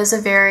well. So it is a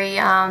very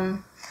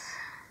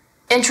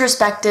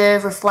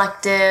introspective,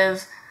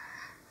 reflective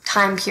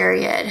time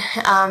period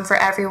for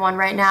everyone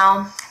right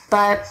now.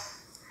 But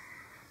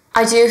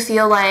I do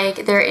feel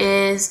like there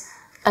is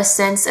a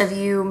sense of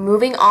you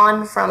moving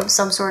on from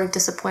some sort of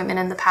disappointment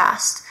in the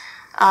past.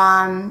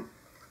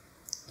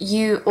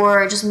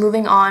 Or just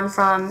moving on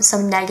from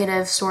some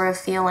negative sort of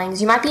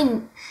feelings. You might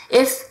be,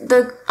 if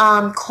the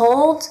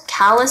cold,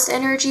 callous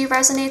energy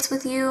resonates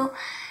with you,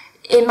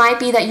 it might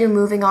be that you're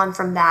moving on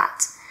from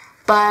that.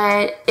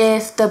 But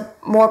if the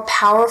more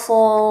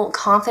powerful,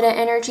 confident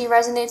energy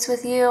resonates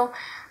with you,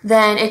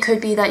 then it could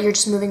be that you're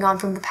just moving on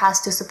from the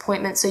past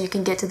disappointment so you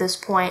can get to this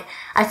point.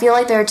 I feel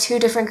like there are two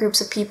different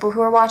groups of people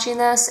who are watching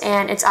this,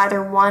 and it's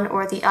either one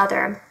or the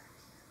other.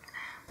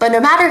 But no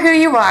matter who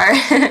you are,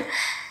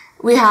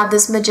 we have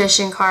this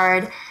Magician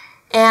card,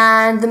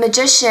 and the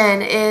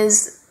Magician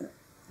is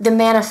the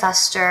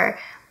manifester.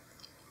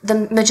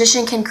 The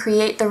Magician can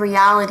create the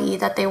reality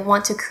that they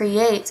want to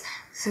create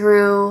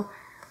through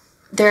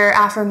their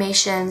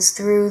affirmations,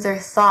 through their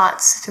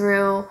thoughts,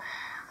 through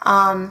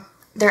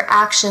their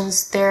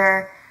actions,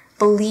 their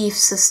belief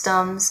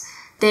systems.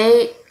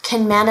 They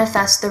can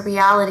manifest the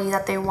reality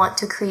that they want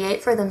to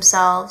create for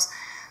themselves.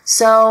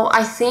 So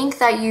I think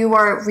that you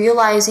are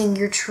realizing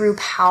your true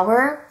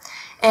power,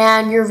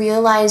 and you're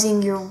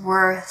realizing your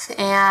worth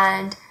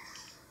and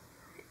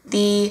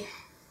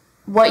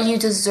what you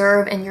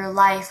deserve in your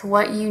life,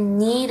 what you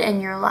need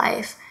in your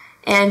life.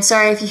 And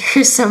sorry if you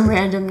hear some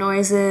random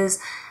noises.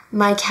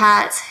 My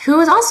cat, who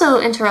was also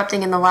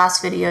interrupting in the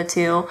last video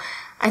too,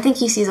 I think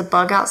he sees a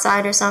bug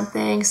outside or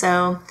something,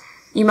 so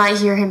you might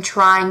hear him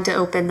trying to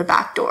open the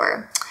back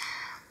door.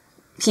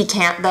 He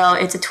can't though,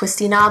 it's a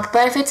twisty knob,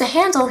 but if it's a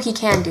handle, he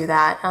can do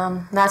that.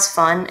 That's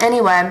fun.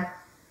 Anyway,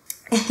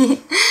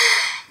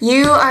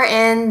 you are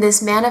in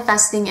this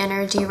manifesting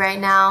energy right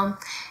now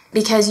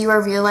because you are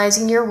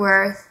realizing your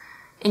worth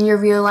and you're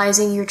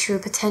realizing your true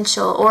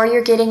potential, or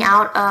you're getting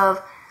out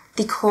of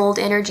the cold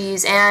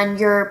energies and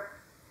you're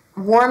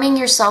warming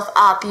yourself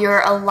up.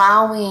 You're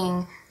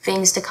allowing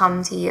things to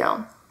come to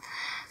you.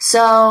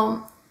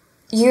 So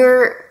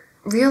you're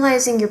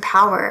realizing your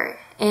power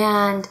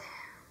and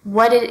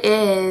what it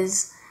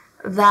is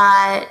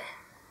that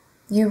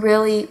you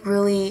really,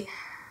 really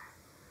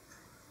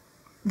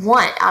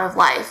want out of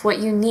life, what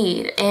you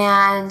need.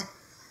 And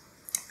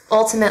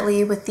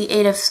ultimately, with the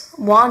Eight of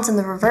Wands in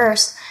the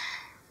reverse,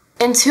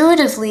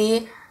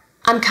 intuitively,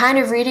 I'm kind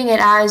of reading it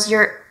as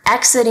you're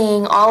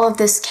exiting all of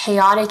this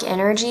chaotic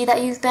energy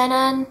that you've been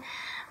in.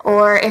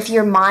 Or if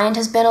your mind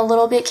has been a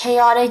little bit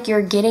chaotic,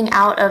 you're getting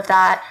out of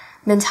that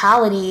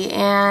mentality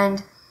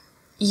and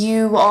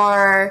you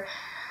are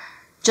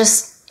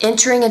just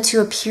entering into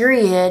a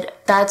period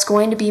that's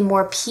going to be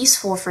more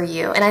peaceful for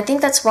you. And I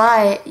think that's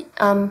why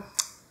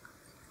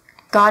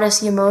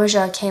Goddess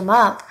Yamoja came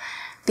up,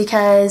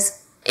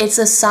 because it's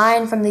a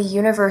sign from the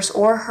universe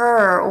or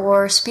her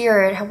or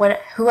spirit,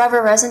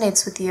 whoever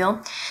resonates with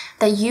you,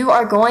 that you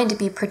are going to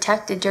be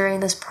protected during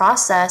this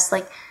process.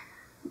 Like,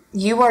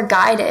 you are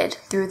guided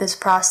through this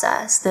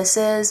process. This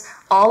is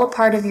all a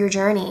part of your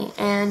journey,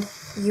 and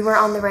you are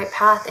on the right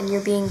path and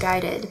you're being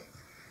guided.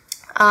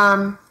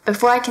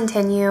 Before I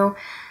continue,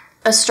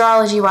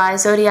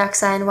 astrology-wise, zodiac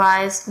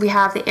sign-wise, we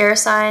have the air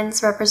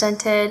signs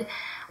represented.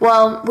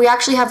 Well, we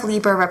actually have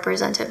Libra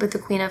represented with the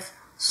Queen of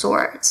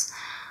Swords.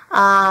 We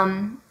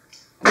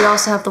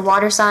also have the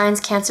water signs,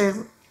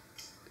 Cancer,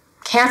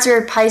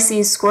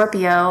 Pisces,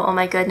 Scorpio. Oh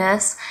my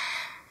goodness.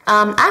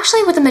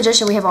 Actually, with the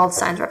Magician, we have all the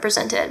signs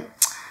represented.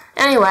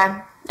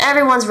 Anyway,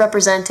 everyone's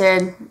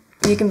represented.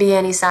 You can be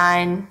any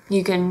sign.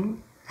 You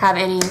can have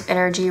any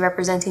energy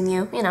representing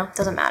you. You know,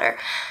 doesn't matter.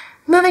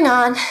 Moving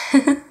on.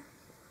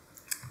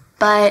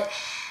 But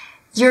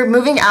you're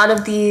moving out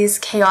of these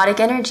chaotic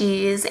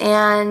energies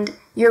and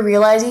you're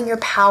realizing your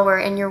power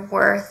and your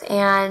worth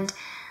and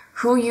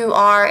who you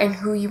are and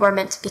who you are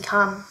meant to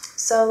become.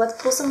 So let's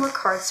pull some more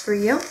cards for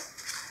you.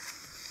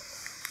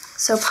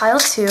 So pile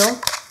 2.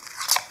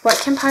 What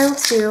can pile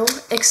 2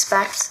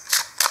 expect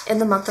in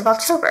the month of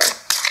October?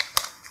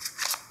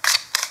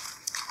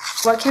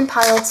 What can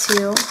pile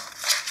 2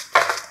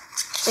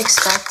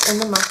 expect in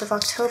the month of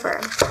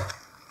October?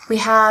 We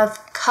have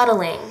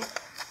cuddling,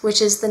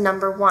 which is the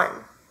number 1.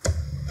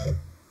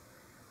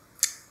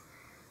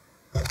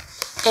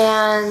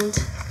 And,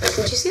 wait,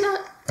 did you see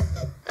that?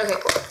 Okay,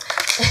 cool.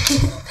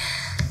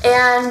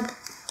 And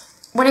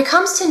when it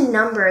comes to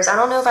numbers, I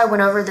don't know if I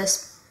went over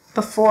this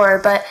before,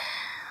 but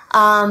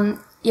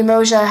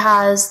Umoja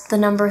has the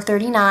number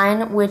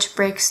 39, which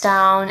breaks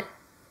down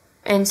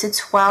into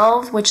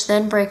 12, which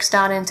then breaks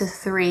down into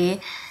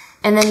 3,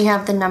 and then you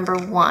have the number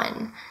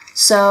 1.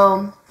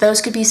 So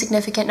those could be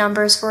significant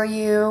numbers for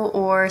you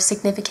or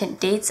significant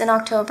dates in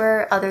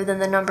October other than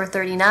the number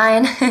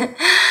 39.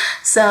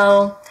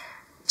 So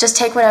just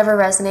take whatever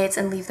resonates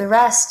and leave the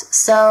rest.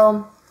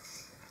 So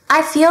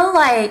I feel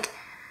like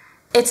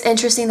it's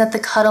interesting that the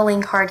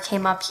cuddling card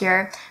came up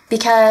here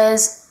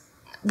because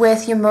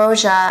with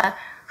Umoja,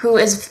 who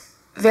is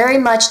very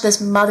much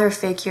this mother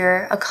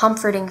figure, a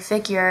comforting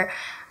figure,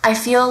 I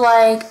feel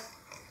like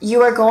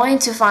you are going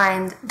to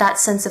find that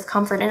sense of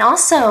comfort. And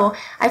also,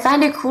 I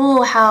find it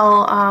cool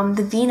how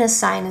the Venus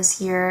sign is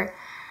here,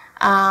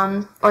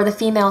 or the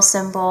female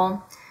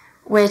symbol,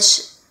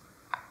 which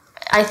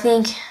I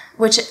think,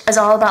 which is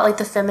all about like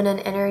the feminine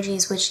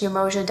energies, which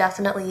Umoja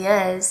definitely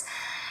is.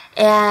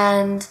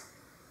 And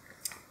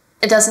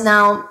it doesn't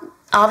now,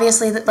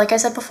 obviously, like I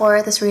said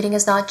before, this reading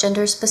is not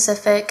gender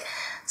specific.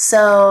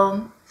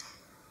 So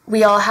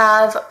we all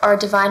have our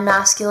divine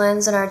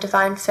masculines and our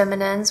divine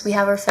feminines. We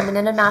have our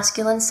feminine and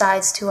masculine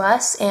sides to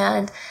us,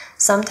 and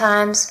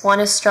sometimes one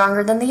is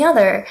stronger than the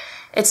other.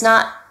 It's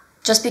not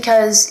just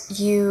because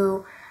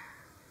you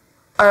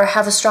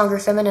have a stronger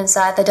feminine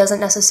side, that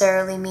doesn't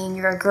necessarily mean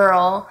you're a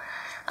girl.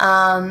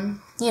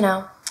 You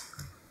know,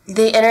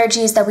 the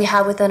energies that we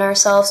have within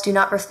ourselves do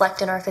not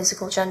reflect in our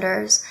physical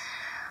genders.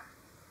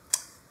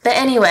 But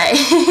anyway,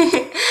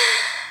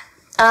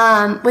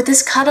 with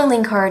this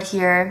cuddling card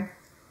here,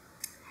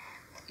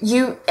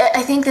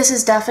 I think this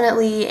is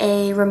definitely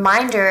a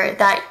reminder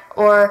that,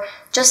 or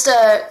just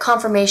a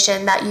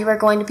confirmation that you are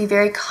going to be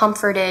very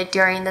comforted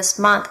during this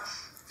month.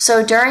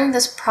 So during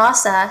this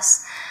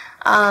process,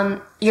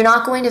 you're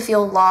not going to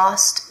feel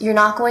lost. You're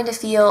not going to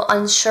feel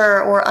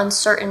unsure or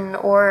uncertain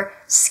or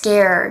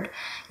scared.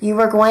 You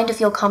are going to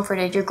feel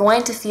comforted. You're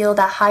going to feel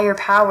that higher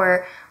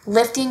power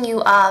lifting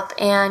you up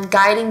and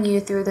guiding you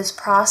through this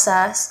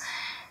process.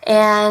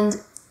 And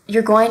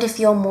you're going to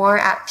feel more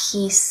at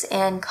peace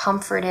and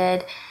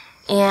comforted,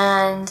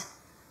 and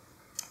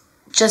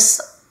just,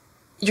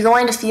 you're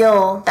going to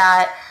feel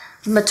that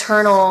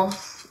maternal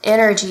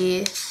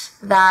energy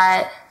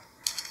that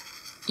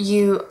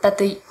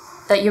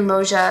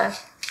Umoja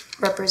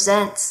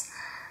represents.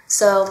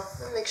 So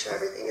let me make sure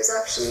everything is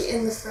actually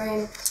in the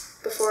frame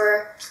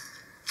before.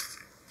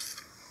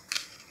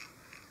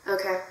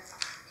 Okay,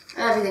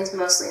 everything's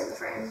mostly in the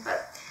frame,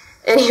 but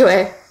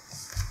anyway.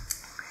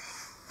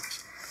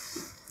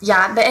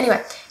 Yeah, but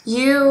anyway,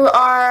 you're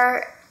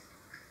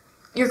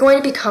going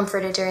to be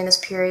comforted during this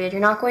period.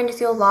 You're not going to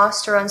feel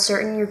lost or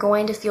uncertain. You're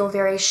going to feel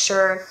very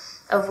sure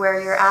of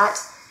where you're at,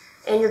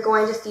 and you're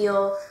going to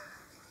feel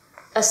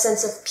a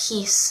sense of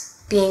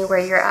peace being where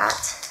you're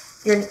at.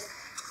 You're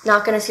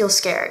not going to feel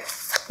scared.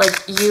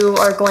 Like, you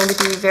are going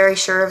to be very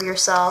sure of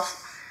yourself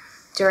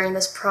during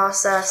this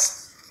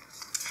process.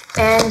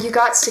 And you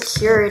got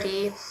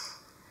security.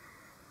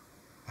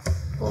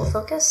 Will it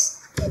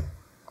focus?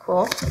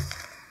 Cool.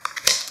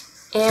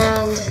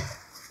 And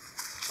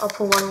I'll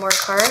pull one more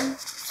card.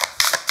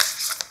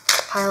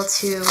 Pile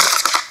 2.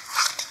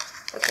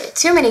 Okay,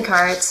 too many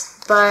cards,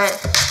 but,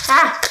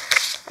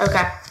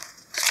 okay.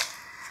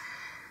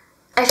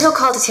 I feel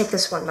called to take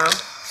this one though.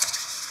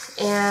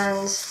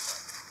 And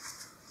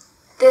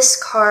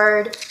this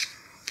card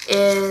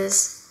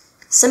is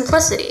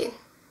simplicity.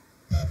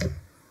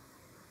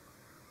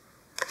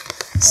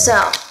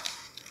 So,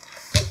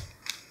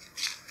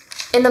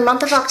 in the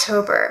month of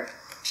October,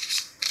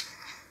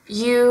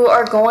 you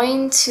are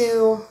going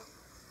to,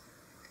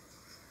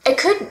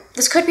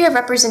 this could be a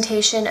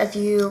representation of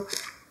you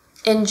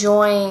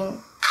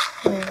enjoying,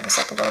 let me move this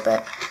up a little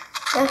bit.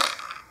 Yeah,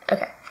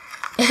 okay.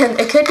 And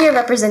it could be a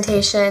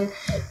representation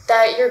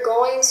that you're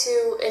going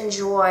to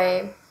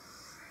enjoy,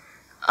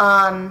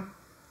 how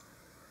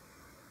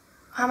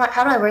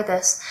do I word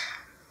this?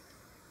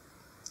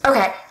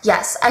 Okay,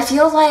 yes, I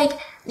feel like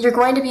you're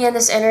going to be in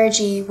this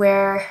energy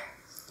where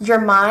your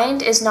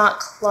mind is not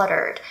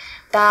cluttered,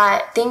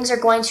 that things are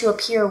going to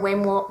appear way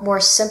more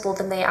simple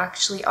than they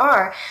actually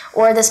are,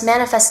 or this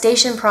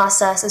manifestation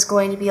process is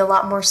going to be a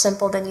lot more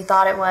simple than you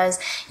thought it was.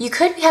 You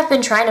could have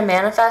been trying to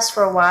manifest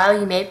for a while.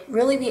 You may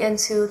really be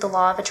into the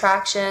law of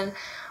attraction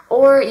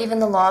or even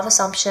the law of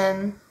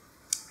assumption,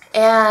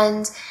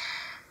 and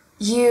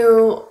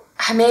you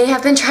may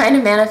have been trying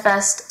to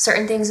manifest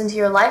certain things into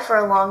your life for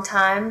a long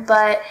time,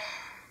 but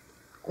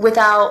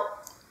without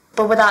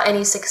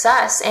any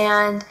success.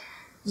 And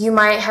you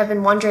might have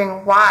been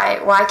wondering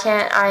why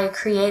can't I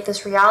create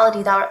this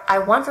reality that I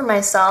want for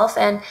myself?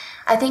 And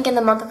I think in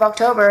the month of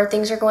October,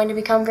 things are going to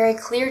become very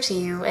clear to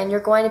you, and you're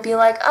going to be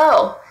like,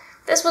 oh,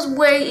 this was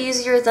way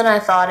easier than I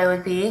thought it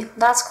would be.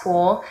 That's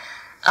cool.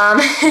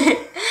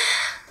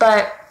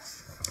 But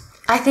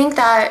I think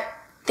that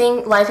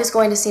life is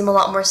going to seem a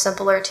lot more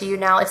simpler to you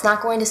now. It's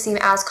not going to seem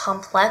as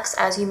complex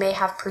as you may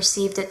have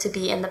perceived it to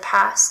be in the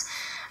past,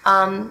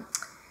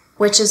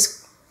 which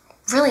is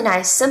really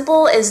nice.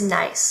 Simple is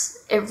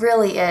nice. It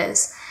really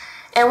is.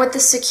 And with the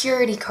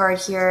security card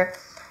here,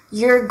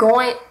 you are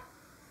going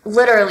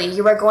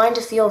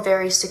to feel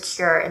very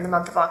secure in the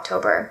month of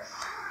October.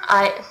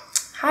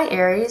 Hi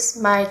Aries,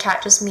 my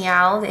cat just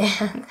meowed,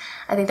 and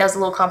I think that was a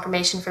little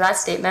confirmation for that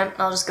statement.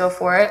 I'll just go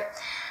for it.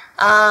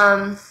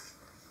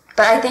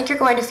 But I think you're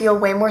going to feel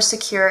way more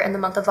secure in the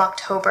month of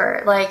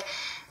October. Like,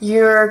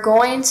 you're not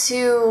going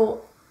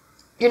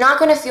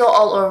to feel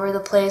all over the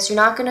place. You're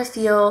not going to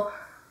feel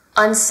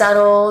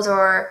unsettled,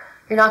 or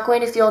you're not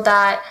going to feel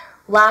that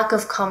lack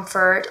of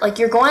comfort. Like,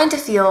 you're going to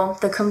feel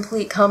the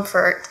complete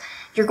comfort.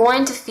 You're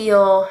going to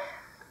feel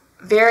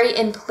very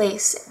in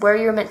place where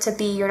you're meant to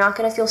be. You're not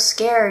going to feel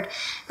scared.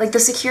 Like, the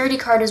security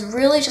card is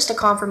really just a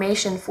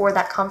confirmation for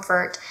that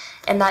comfort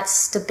and that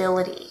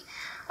stability.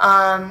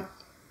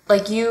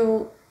 Like,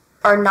 you're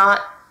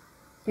not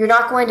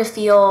going to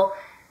feel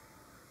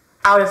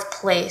out of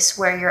place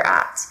where you're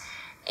at.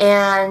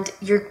 And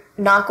you're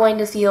not going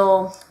to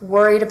feel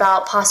worried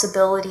about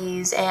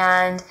possibilities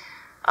and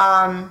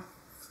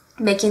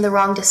making the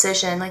wrong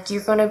decision. Like,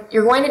 you're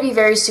going to be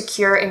very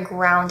secure and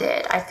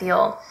grounded, I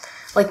feel.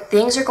 Like,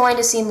 things are going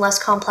to seem less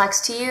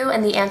complex to you,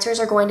 and the answers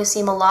are going to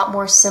seem a lot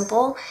more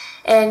simple,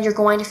 and you're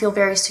going to feel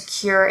very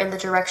secure in the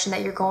direction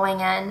that you're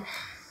going in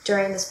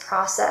during this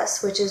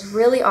process, which is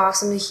really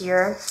awesome to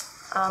hear.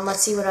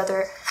 Let's see what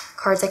other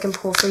cards I can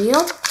pull for you.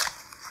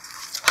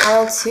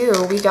 Pile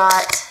 2, we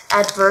got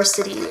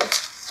adversity.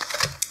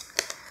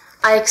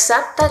 I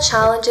accept that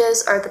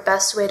challenges are the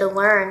best way to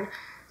learn.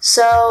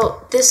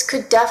 So this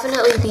could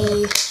definitely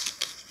be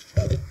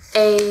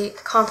a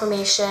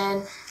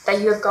confirmation that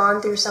you have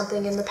gone through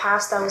something in the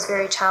past that was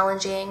very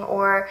challenging,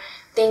 or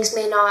things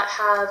may not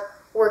have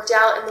worked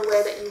out in the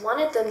way that you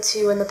wanted them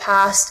to in the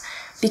past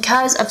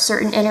because of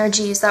certain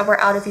energies that were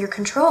out of your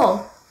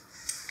control.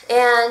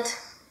 And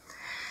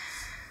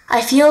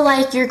I feel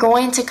like you're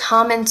going to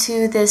come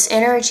into this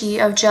energy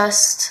of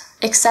just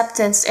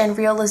acceptance and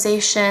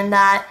realization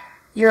that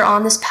you're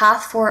on this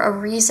path for a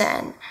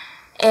reason.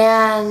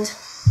 And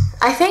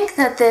I think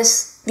that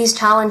these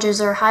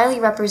challenges are highly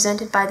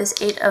represented by this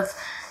 8 of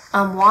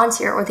Wands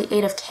here, or the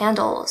 8 of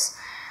Candles.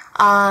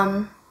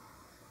 I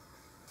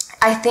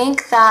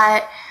think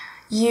that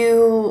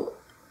you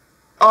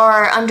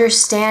are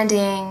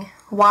understanding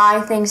why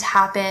things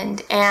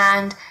happened,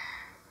 and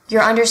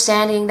you're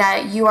understanding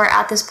that you are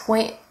at this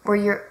point where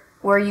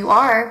you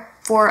are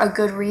for a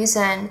good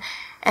reason,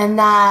 and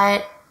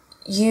that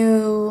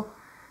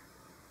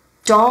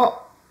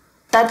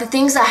that the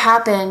things that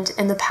happened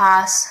in the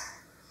past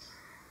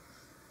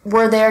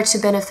were there to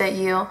benefit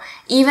you.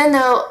 Even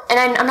though, and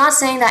I'm not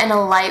saying that in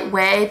a light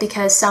way,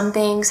 because some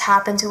things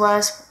happen to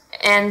us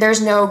and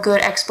there's no good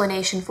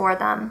explanation for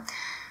them.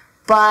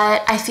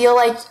 But I feel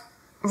like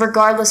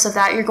regardless of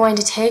that, you're going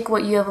to take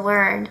what you have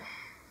learned,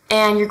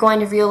 and you're going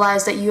to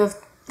realize that you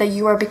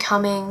are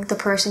becoming the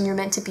person you're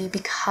meant to be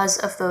because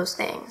of those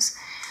things.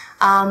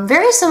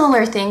 Very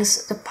similar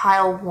things to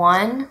pile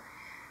 1,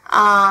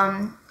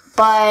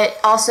 but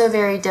also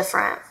very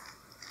different.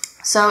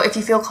 So if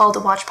you feel called to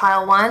watch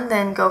pile 1,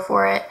 then go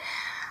for it.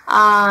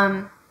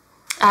 I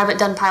haven't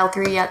done pile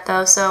 3 yet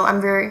though, so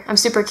I'm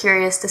super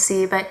curious to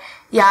see. But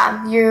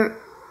yeah, you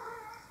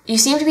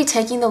seem to be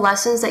taking the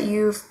lessons that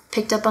you've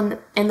picked up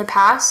in the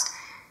past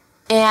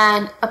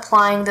and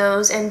applying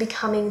those and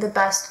becoming the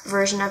best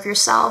version of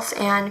yourself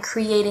and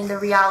creating the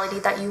reality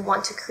that you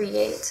want to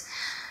create.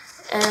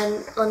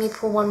 And let me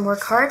pull one more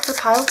card for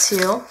pile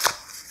 2.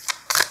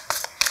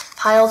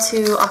 Pile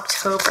 2,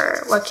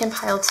 October. What can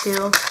pile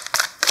 2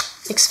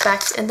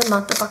 expect in the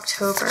month of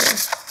October?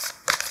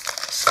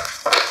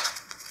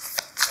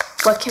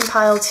 What can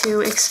pile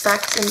 2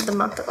 expect in the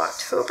month of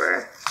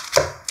October?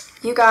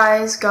 You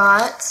guys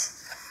got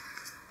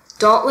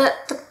don't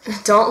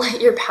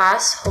let your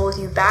past hold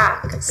you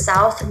back.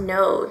 South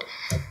Node.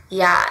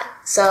 Yeah,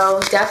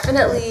 so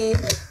definitely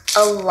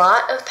a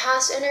lot of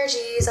past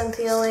energies I'm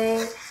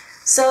feeling.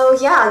 So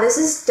yeah, this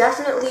is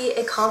definitely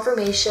a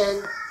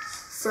confirmation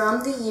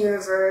from the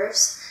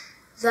universe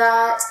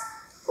that,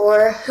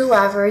 or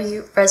whoever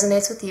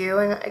resonates with you,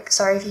 and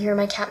sorry if you hear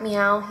my cat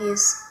meow,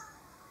 he's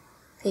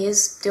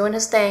He's doing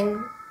his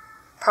thing,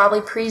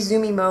 probably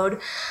pre-zoomy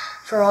mode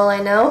for all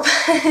I know.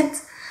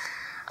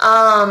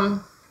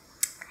 But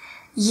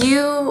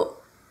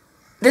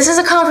this is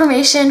a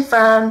confirmation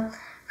from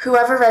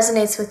whoever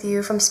resonates with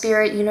you, from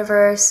Spirit,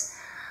 Universe,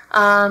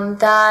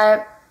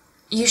 that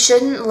you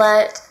shouldn't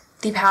let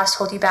the past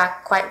hold you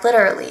back, quite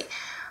literally.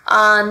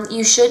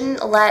 You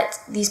shouldn't let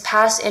these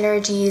past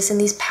energies and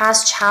these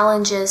past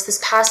challenges, this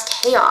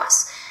past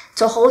chaos,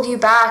 to hold you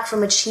back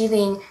from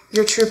achieving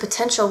your true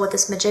potential with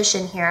this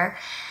Magician here.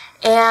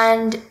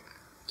 And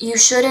you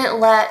shouldn't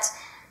let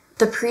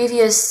the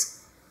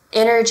previous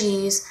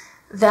energies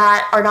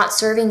that are not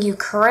serving you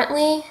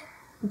currently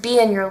be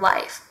in your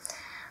life.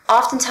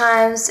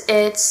 Oftentimes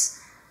we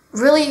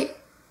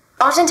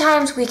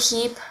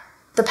keep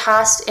the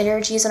past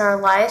energies in our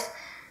life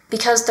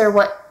because they're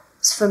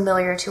what's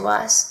familiar to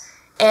us.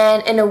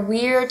 And in a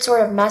weird,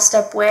 sort of messed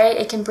up way,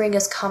 it can bring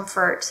us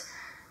comfort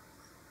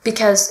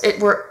because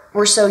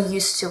we're so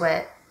used to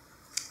it.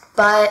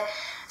 But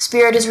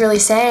Spirit is really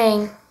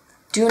saying,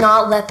 do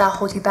not let that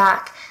hold you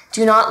back.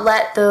 Do not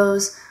let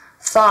those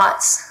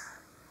thoughts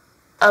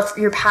of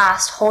your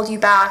past hold you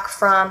back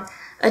from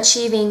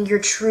achieving your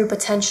true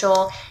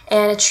potential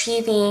and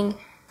achieving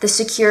the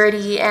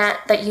security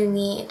that you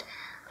need.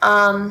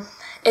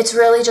 It's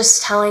really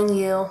just telling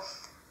you,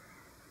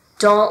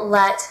 don't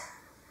let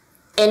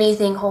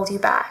anything hold you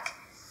back.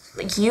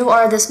 Like, you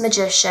are this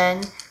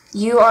magician,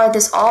 you are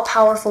this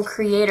all-powerful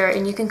creator,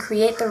 and you can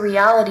create the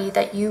reality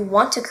that you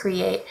want to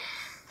create.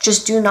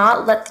 Just do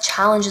not let the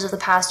challenges of the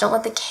past, don't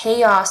let the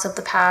chaos of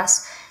the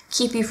past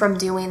keep you from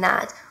doing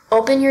that.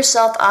 Open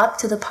yourself up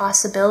to the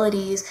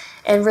possibilities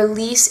and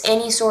release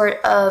any sort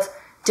of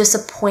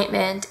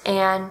disappointment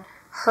and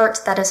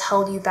hurt that has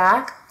held you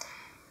back,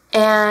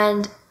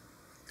 and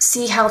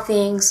see how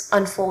things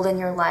unfold in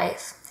your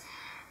life,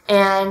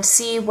 and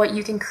see what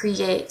you can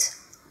create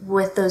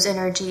with those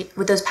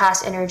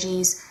past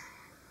energies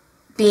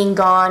being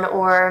gone,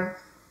 or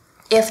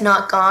if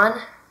not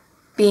gone,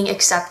 being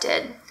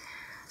accepted.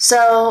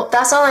 So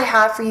that's all I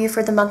have for you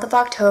for the month of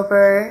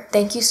October.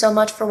 Thank you so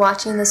much for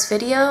watching this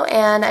video,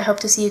 and I hope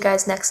to see you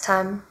guys next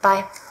time.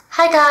 Bye.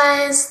 Hi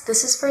guys,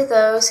 this is for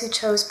those who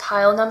chose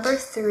pile number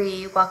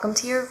 3. Welcome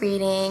to your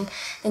reading.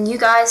 And you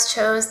guys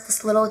chose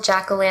this little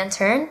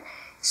jack-o'-lantern.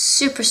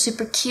 Super,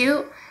 super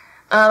cute.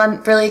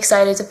 I'm really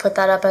excited to put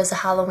that up as a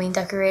Halloween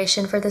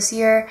decoration for this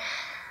year.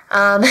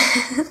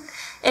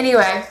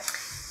 Anyway,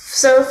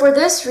 so for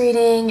this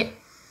reading,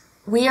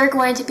 we are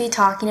going to be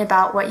talking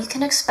about what you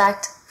can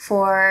expect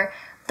for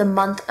the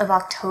month of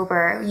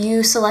October.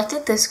 You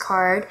selected this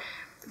card,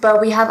 but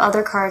we have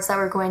other cards that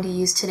we're going to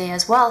use today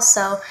as well,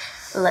 so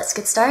let's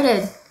get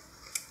started.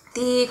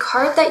 The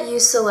card that you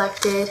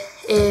selected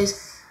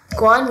is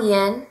Guan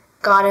Yin,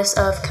 Goddess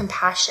of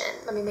Compassion.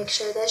 Let me make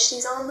sure that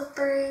she's on the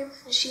frame.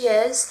 She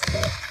is.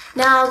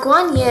 Now,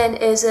 Guan Yin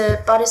is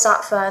a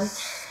bodhisattva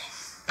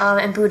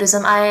in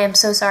Buddhism. I am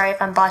so sorry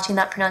if I'm botching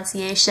that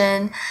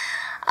pronunciation.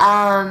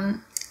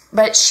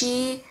 But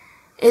she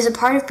is a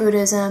part of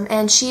Buddhism,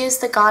 and she is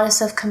the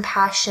goddess of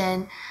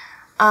compassion.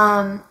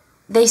 The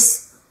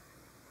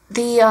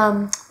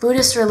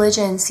Buddhist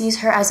religion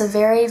sees her as a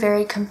very,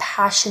 very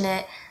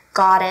compassionate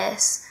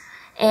goddess.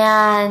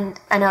 And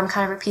I know I'm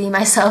kind of repeating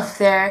myself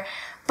there,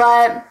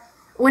 but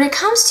when it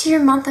comes to your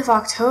month of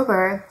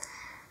October,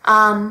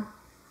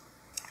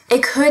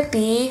 it could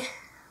be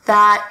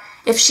that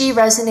if she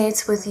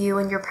resonates with you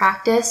in your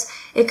practice,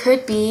 it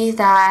could be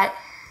that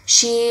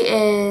she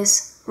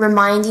is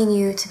reminding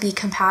you to be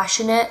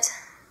compassionate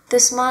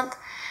this month.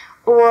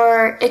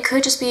 Or it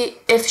could just be,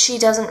 if she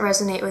doesn't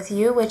resonate with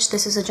you, which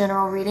this is a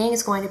general reading,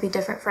 it's going to be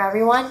different for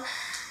everyone.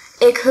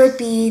 It could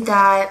be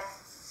that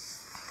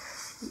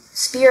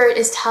Spirit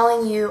is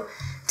telling you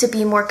to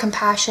be more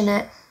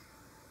compassionate,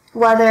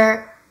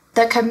 whether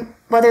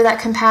that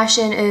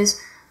compassion is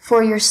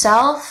for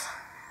yourself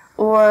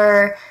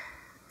or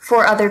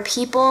for other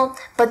people.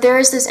 But there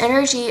is this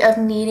energy of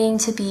needing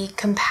to be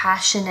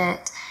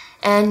compassionate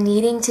and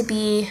needing to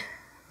be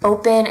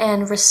open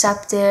and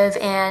receptive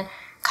and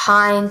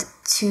kind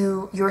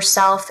to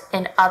yourself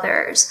and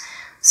others.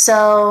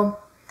 So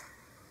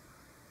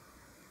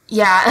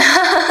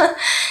yeah,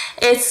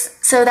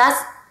 so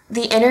that's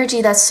the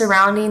energy that's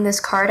surrounding this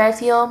card, I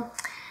feel.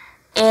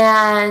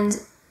 And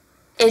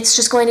it's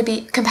just going to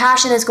be,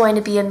 compassion is going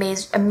to be a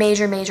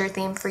major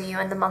theme for you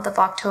in the month of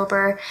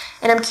October.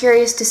 And I'm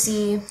curious to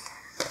see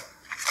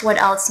what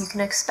else you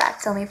can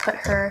expect. Let me put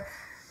her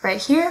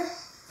right here.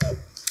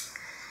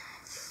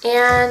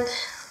 And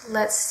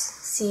let's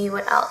see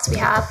what else we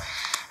have.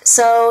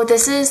 So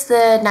this is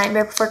the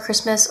Nightmare Before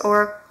Christmas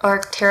or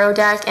tarot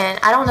deck, and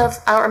I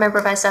don't remember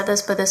if I said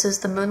this, but this is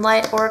the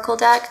Moonlight Oracle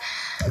deck.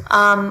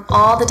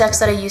 All the decks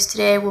that I used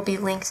today will be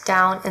linked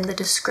down in the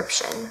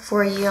description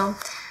for you.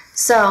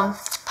 So,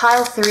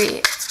 pile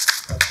 3.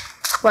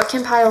 What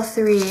can pile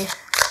 3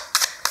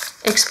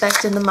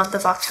 expect in the month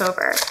of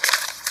October?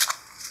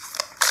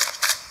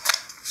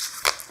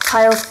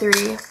 Pile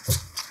 3.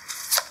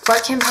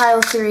 What can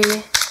pile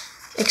 3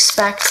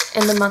 expect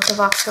in the month of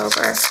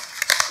October?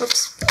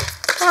 Oops.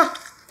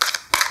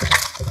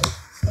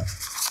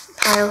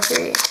 Pile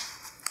 3.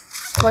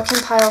 What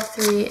can pile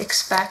 3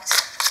 expect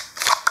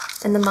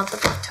in the month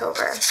of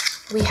October?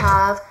 We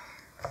have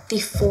the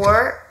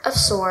 4 of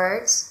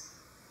Swords,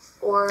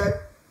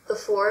 or the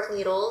 4 of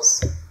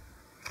Needles.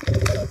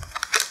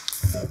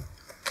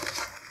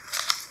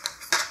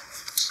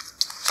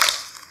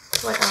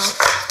 What else?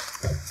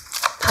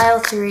 Pile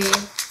 3.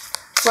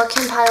 What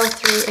can pile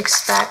 3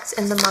 expect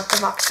in the month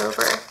of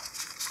October?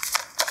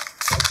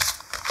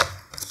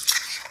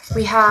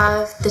 We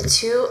have the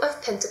 2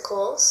 of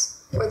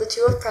Pentacles, or the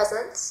 2 of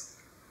Presents.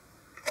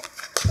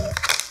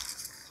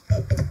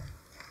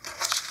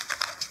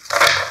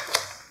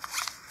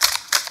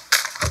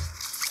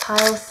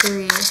 Pile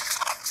 3.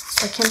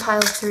 What can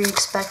pile 3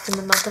 expect in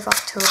the month of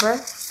October?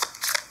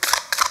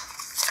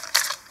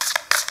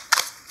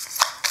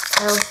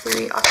 Pile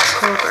 3,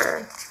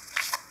 October.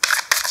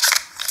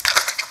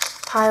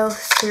 Pile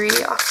 3,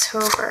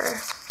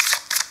 October.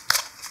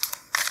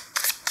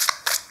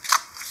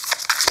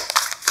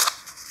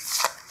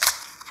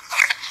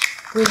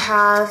 We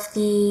have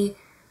the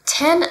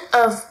 10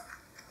 of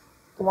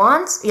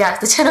Wands. Yeah,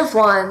 the 10 of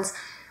Wands,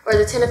 or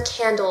the 10 of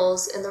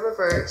Candles in the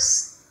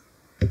reverse.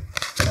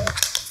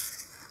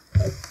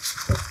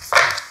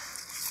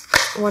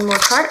 One more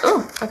card.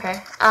 Oh,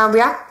 okay.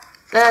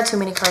 Too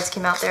many cards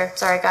came out there.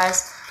 Sorry,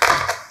 guys.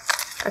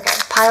 Okay,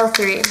 pile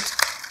 3.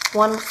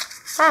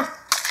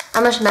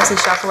 I'm a messy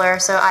shuffler,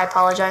 so I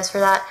apologize for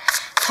that.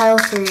 Pile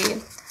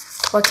 3.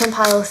 What can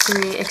pile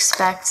 3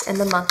 expect in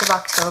the month of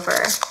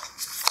October?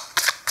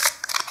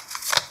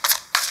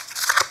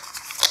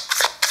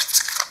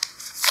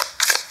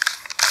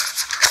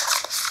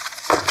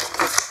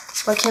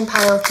 What can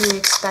pile 3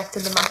 expect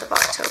in the month of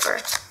October?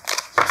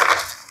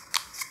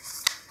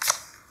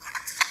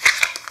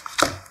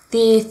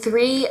 The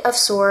 3 of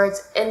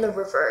Swords in the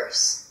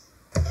reverse.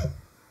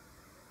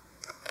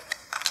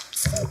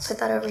 Put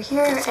that over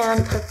here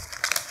and put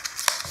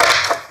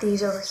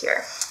these over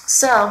here.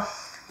 So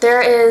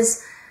there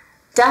is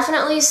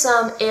definitely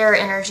some air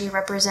energy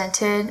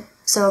represented.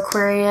 So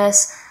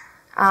Aquarius,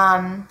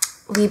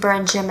 Libra,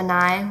 and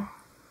Gemini.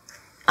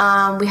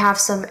 We have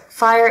some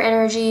fire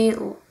energy,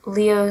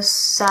 Leo,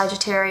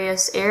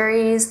 Sagittarius,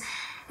 Aries,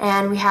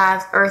 and we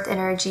have earth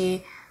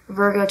energy,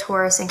 Virgo,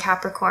 Taurus, and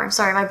Capricorn.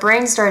 Sorry, my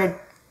brain started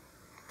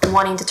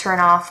wanting to turn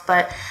off,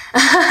 but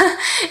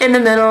in the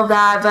middle of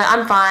that, but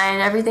I'm fine.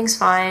 Everything's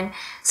fine.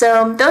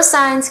 So those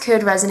signs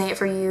could resonate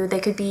for you. They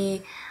could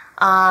be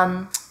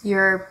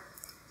your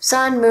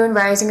Sun, Moon,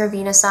 Rising, or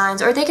Venus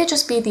signs, or they could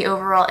just be the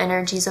overall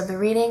energies of the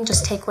reading.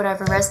 Just take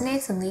whatever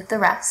resonates and leave the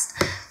rest.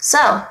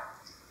 So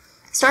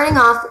starting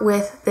off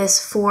with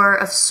this 4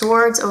 of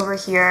Swords over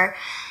here,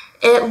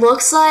 it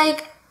looks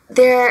like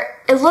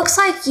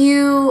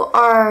you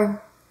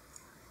are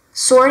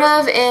sort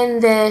of in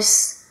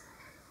this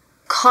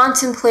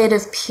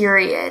contemplative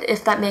period,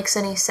 if that makes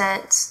any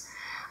sense.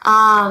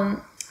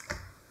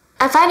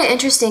 I find it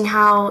interesting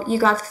how you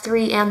got the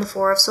 3 and the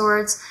 4 of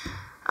Swords.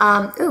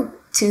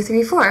 2,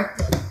 3, 4.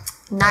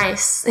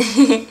 Nice.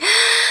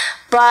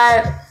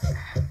 But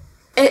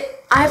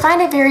I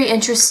find it very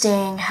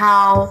interesting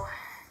how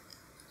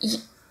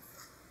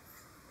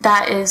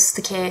that is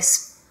the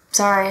case.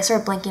 Sorry, I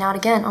started blinking out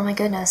again. Oh my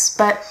goodness.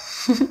 But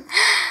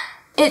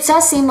it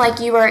does seem like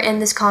you are in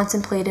this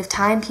contemplative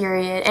time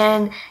period,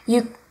 and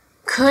you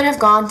could have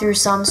gone through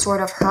some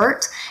sort of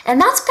hurt. And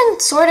that's been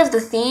sort of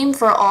the theme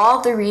for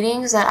all the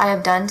readings that I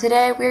have done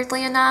today,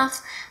 weirdly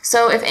enough.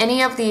 So if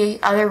any of the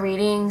other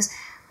readings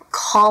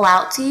call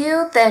out to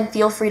you, then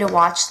feel free to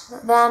watch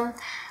them.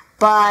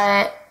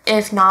 But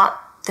if not,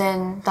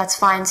 then that's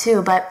fine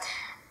too. But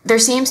there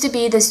seems to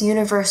be this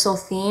universal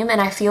theme,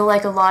 and I feel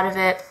like a lot of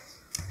it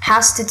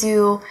has to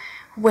do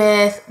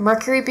with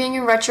Mercury being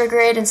in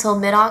retrograde until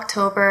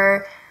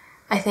mid-October,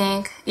 I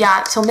think.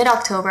 Yeah, till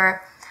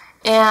mid-October.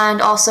 And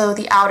also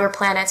the outer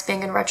planets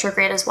being in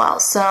retrograde as well.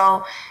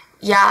 So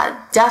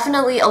yeah,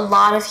 definitely a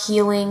lot of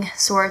healing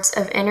sorts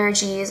of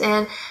energies.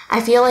 And I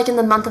feel like in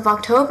the month of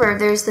October,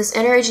 there's this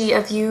energy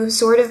of you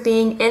sort of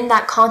being in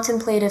that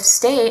contemplative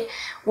state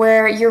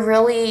where you're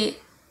really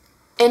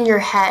in your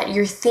head.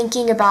 You're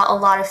thinking about a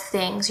lot of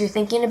things. You're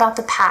thinking about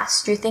the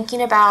past. You're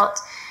thinking about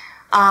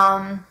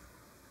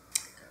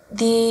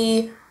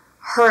the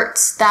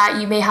hurts that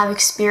you may have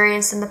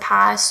experienced in the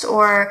past,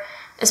 or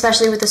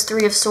especially with this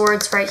 3 of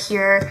Swords right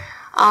here,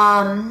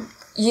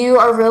 you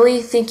are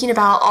really thinking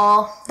about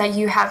all that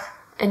you have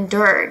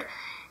endured,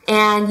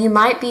 and you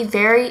might be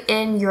very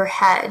in your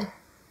head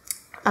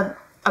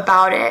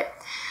about it.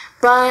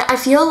 But I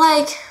feel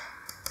like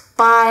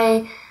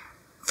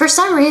for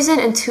some reason,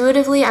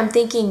 intuitively, I'm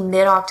thinking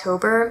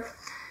mid-October.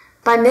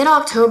 By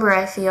mid-October,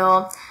 I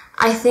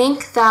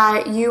think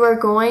that you are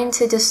going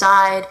to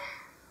decide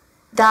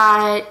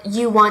that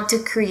you want to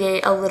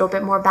create a little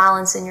bit more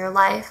balance in your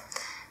life,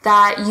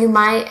 that you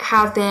might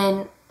have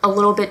been a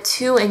little bit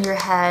too in your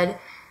head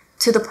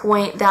to the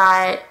point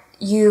that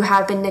you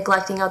have been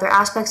neglecting other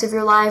aspects of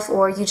your life,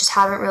 or you just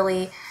haven't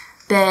really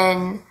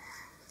been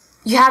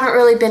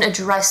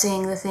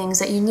addressing the things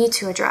that you need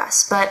to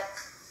address. But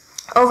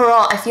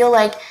overall, I feel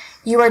like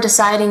you are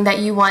deciding that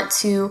you want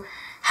to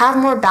have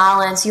more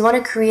balance. You want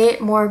to create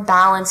more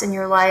balance in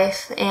your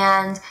life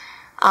and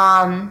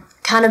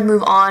kind of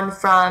move on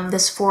from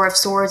this Four of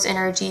Swords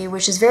energy,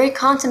 which is very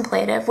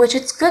contemplative, which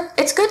it's good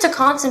to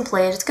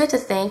contemplate, it's good to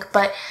think,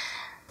 but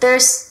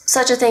there's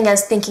such a thing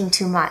as thinking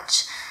too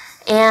much.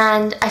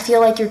 And I feel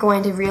like you're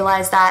going to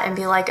realize that and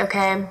be like,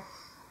 okay,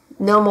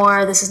 no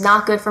more, this is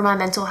not good for my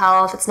mental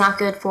health, it's not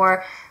good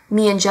for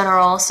me in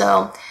general.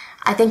 So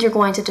I think you're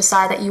going to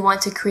decide that you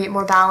want to create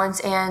more balance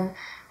and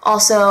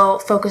also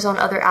focus on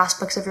other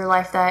aspects of your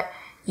life that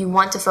you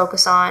want to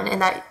focus on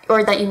and that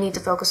you need to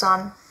focus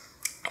on.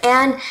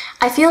 And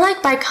I feel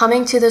like by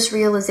coming to this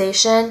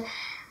realization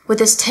with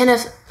this 10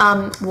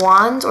 of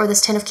wands, or this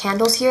 10 of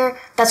candles here,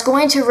 that's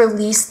going to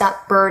release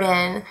that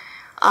burden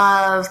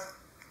of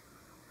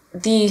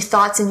the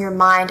thoughts in your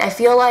mind. I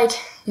feel like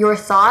your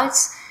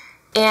thoughts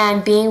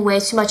and being way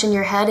too much in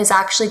your head is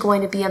actually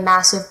going to be a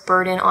massive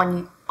burden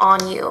on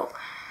you.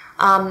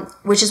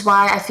 Which is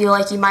why I feel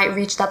like you might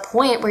reach that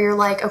point where you're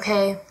like,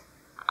 okay,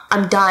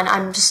 I'm done.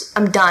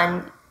 I'm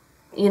done.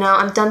 You know,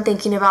 I'm done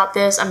thinking about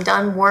this. I'm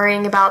done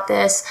worrying about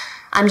this.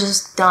 I'm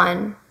just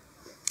done.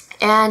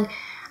 And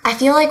I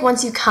feel like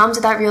once you come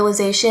to that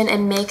realization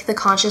and make the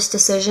conscious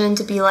decision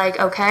to be like,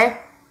 okay,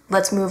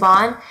 let's move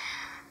on.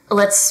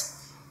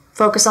 Let's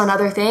focus on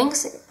other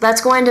things.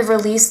 That's going to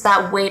release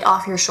that weight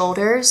off your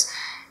shoulders,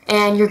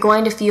 and you're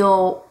going to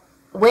feel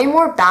way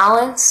more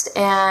balanced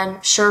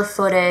and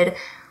sure-footed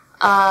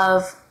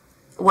of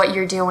what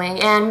you're doing.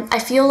 And I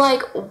feel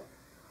like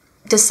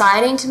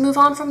deciding to move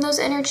on from those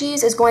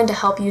energies is going to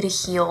help you to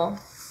heal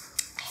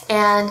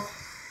and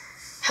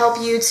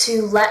help you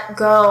to let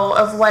go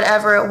of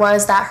whatever it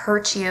was that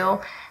hurt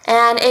you.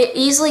 And it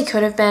easily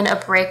could have been a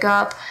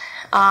breakup.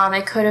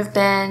 It could have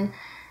been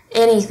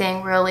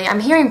anything, really.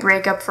 I'm hearing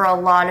breakup for a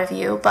lot of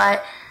you,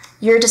 but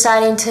you're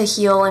deciding to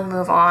heal and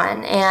move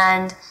on,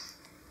 and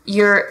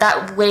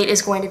that weight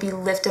is going to be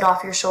lifted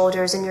off your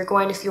shoulders, and you're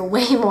going to feel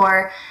way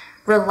more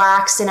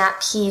relaxed and at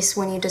peace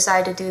when you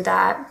decide to do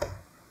that,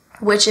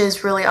 which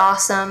is really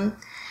awesome.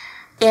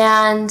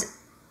 And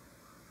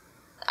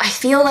I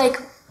feel like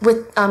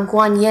with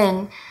Guan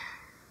Yin,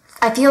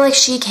 I feel like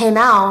she came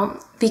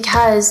out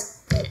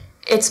because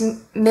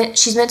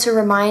she's meant to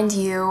remind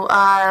you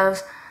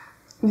of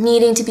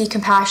needing to be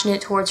compassionate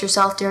towards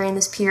yourself during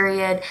this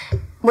period.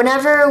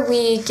 Whenever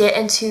we get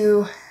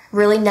into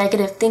really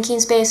negative thinking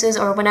spaces,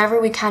 or whenever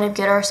we kind of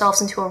get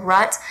ourselves into a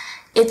rut,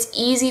 it's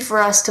easy for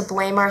us to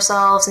blame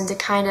ourselves and to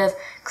kind of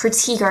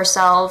critique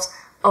ourselves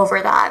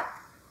over that.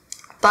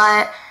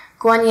 But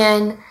Guan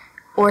Yin,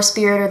 or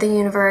Spirit, or the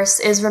universe,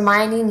 is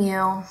reminding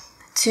you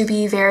to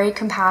be very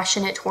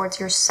compassionate towards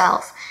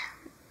yourself.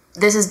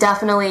 This is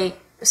definitely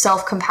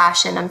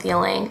self-compassion I'm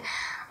feeling.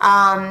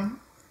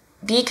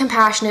 Be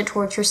compassionate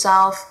towards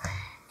yourself,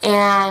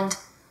 and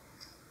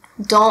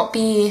don't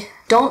beat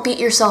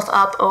yourself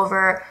up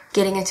over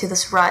getting into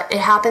this rut. It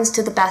happens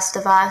to the best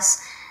of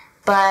us,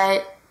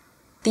 but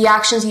the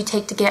actions you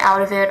take to get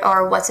out of it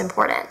are what's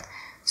important.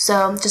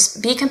 So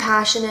just be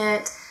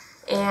compassionate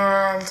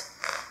and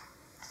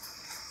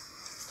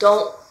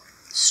don't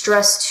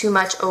stress too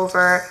much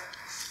over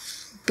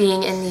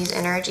being in these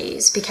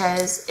energies,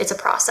 because it's a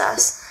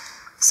process.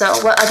 So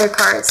what other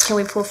cards can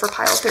we pull for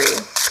pile 3?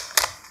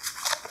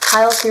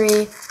 Pile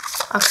 3,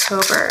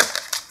 October.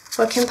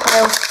 What can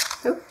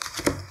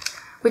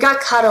we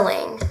got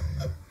cuddling.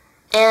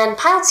 And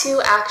pile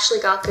 2 actually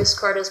got this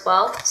card as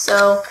well,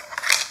 so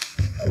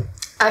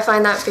I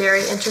find that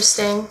very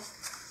interesting.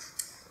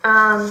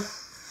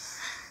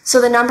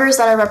 So the numbers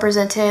that I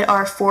represented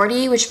are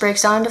 40, which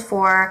breaks down into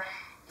 4,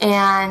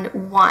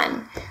 and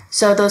 1.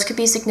 So those could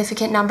be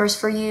significant numbers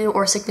for you,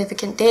 or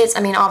significant dates.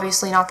 I mean,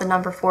 obviously not the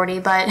number 40,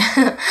 but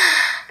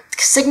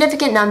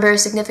significant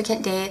numbers,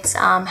 significant dates,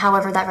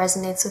 however that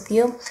resonates with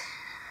you.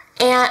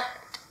 And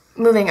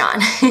moving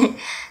on.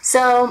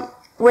 So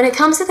when it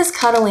comes to this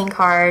cuddling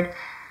card,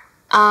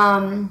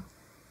 I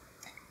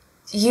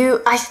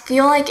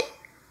feel like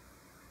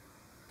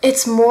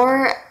it's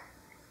more,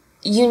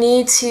 you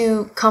need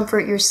to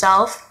comfort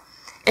yourself.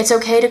 It's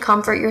okay to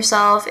comfort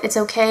yourself. It's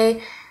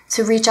okay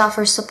to reach out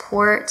for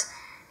support.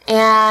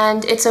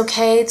 And it's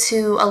okay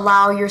to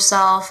allow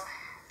yourself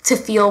to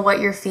feel what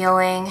you're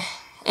feeling.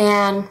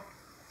 And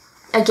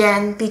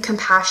again, be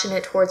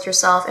compassionate towards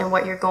yourself and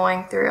what you're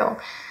going through.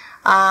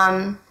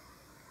 Not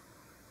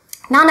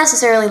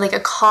necessarily like a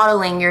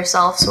coddling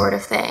yourself sort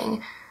of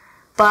thing,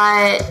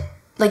 but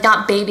like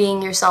not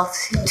babying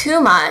yourself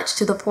too much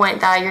to the point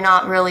that you're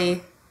not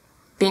really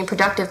being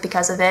productive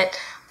because of it,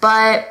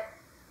 but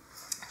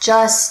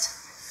just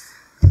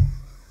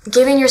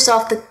giving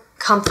yourself the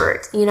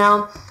comfort, you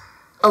know,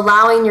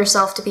 allowing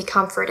yourself to be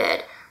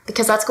comforted,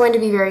 because that's going to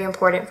be very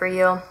important for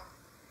you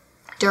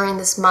during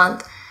this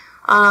month.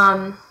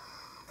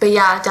 But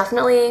yeah,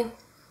 definitely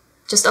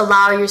just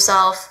allow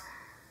yourself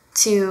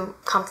to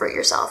comfort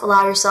yourself.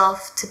 Allow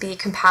yourself to be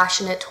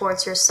compassionate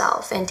towards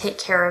yourself and take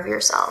care of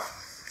yourself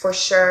for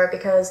sure,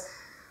 because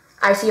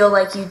I feel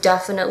like you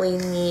definitely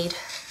need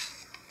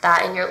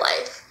that in your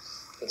life.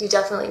 You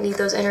definitely need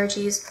those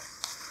energies.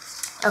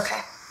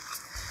 Okay,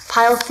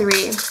 pile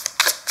 3.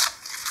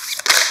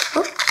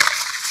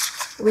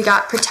 We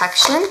got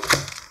protection.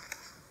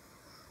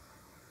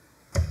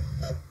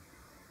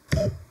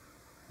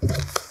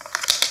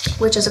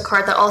 Which is a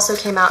card that also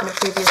came out in a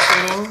previous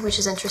reading, which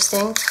is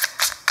interesting.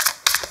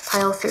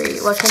 Pile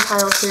 3. What can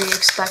pile 3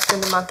 expect in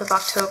the month of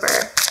October?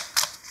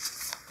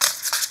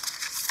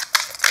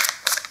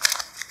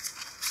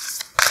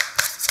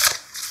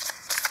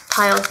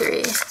 Pile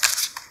 3.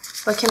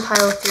 What can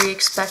pile 3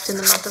 expect in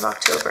the month of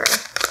October?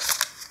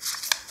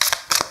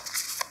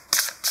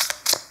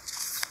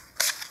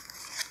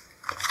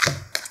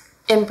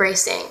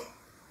 Embracing.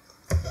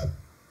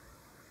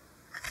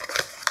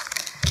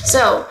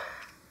 So,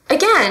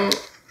 again,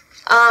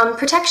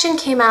 protection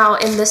came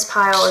out in this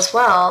pile as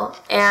well,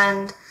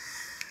 and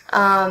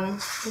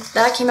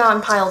that came out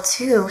in pile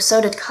 2,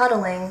 so did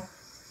cuddling.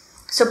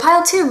 So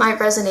pile 2 might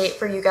resonate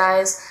for you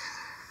guys.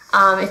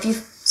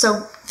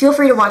 So feel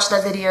free to watch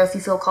that video if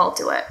you feel called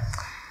to it.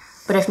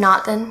 But if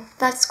not, then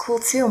that's cool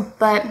too.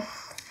 But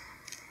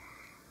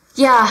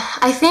yeah,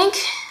 I think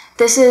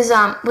this is,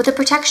 with the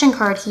protection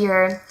card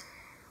here,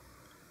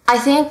 I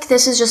think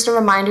this is just a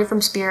reminder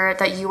from Spirit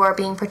that you are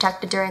being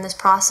protected during this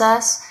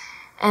process,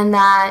 and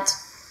that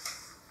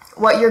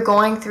what you're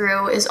going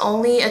through is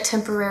only a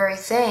temporary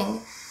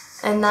thing,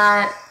 and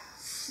that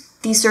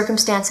these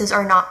circumstances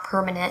are not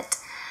permanent.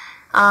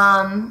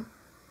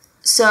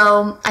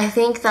 So I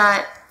think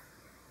that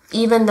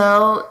even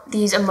though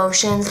these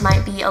emotions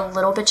might be a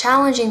little bit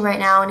challenging right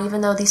now, and even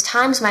though these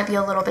times might be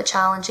a little bit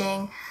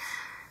challenging,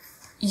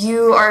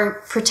 you are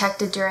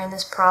protected during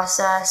this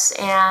process,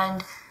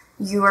 and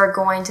you are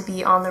going to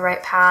be on the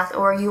right path,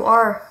 or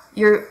you're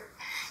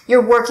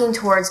working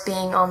towards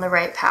being on the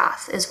right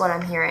path, is what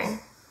I'm hearing.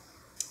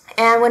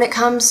 And when it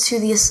comes to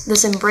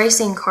this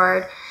embracing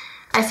card,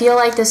 I feel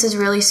like this is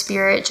really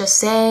Spirit just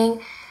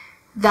saying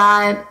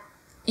that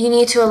you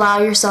need to allow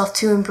yourself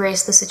to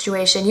embrace the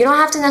situation. You don't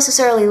have to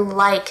necessarily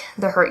like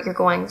the hurt you're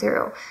going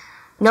through.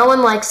 No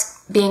one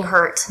likes being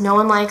hurt. No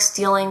one likes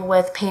dealing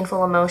with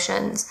painful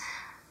emotions.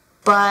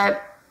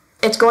 But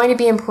it's going to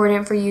be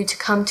important for you to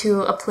come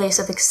to a place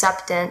of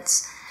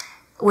acceptance,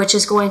 which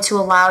is going to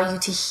allow you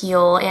to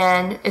heal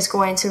and is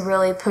going to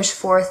really push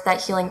forth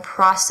that healing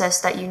process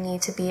that you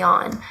need to be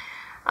on.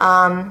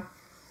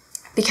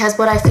 Because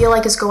what I feel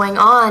like is going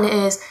on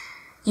is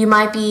you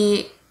might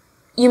be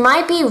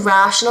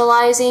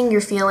rationalizing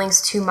your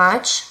feelings too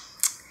much,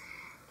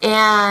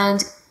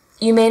 and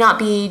you may not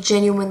be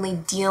genuinely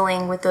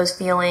dealing with those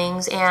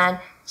feelings and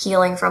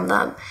healing from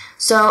them.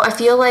 So I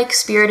feel like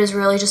Spirit is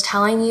really just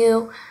telling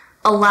you,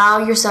 allow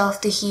yourself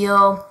to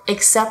heal,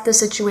 accept the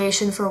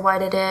situation for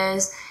what it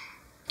is,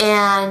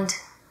 and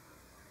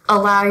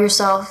allow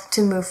yourself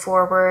to move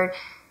forward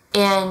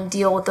and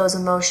deal with those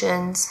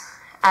emotions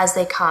as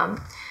they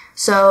come.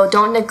 So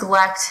don't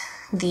neglect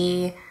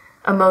the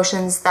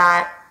emotions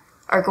that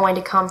are going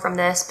to come from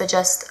this, but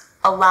just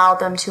allow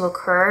them to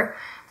occur,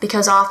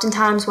 because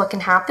oftentimes what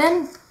can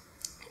happen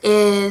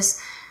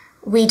is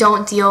we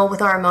don't deal with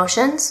our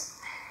emotions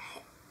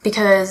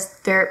because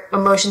their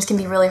emotions can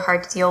be really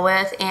hard to deal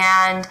with,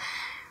 and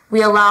we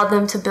allow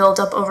them to build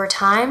up over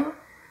time,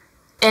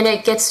 and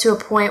it gets to a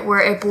point where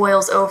it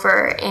boils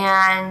over,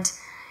 and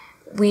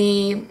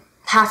we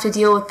have to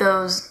deal with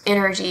those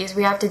energies.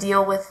 We have to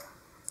deal with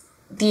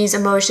these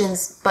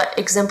emotions, but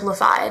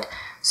exemplified.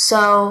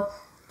 So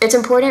it's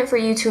important for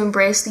you to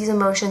embrace these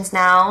emotions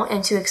now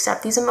and to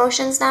accept these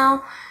emotions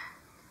now,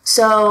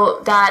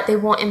 so that they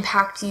won't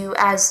impact you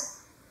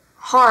as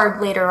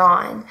hard later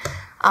on.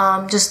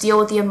 Just deal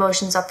with the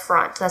emotions up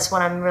front. That's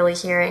what I'm really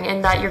hearing,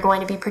 and that you're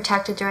going to be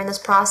protected during this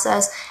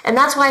process. And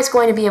that's why it's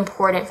going to be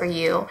important for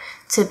you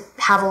to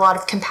have a lot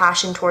of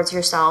compassion towards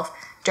yourself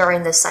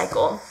during this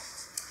cycle.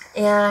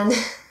 And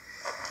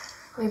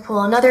let me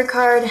pull another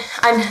card.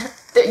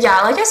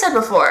 Yeah, like I said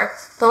before,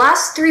 the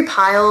last 3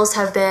 piles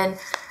have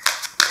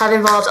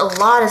involved a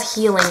lot of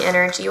healing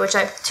energy, which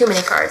too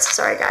many cards,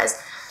 sorry guys.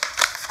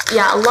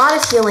 Yeah, a lot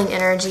of healing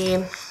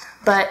energy,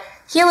 but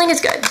healing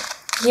is good.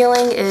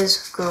 Healing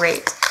is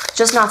great.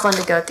 Just not fun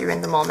to go through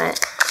in the moment.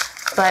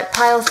 But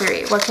pile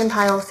 3, what can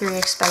pile 3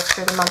 expect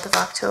for the month of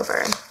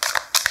October?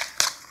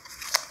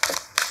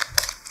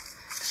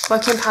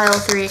 What can pile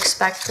 3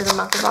 expect for the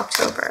month of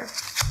October?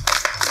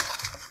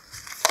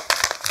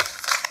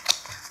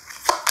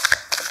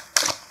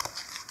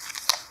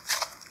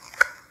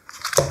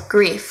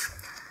 Grief.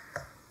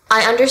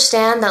 I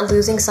understand that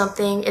losing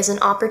something is an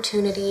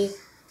opportunity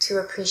to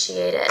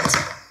appreciate it.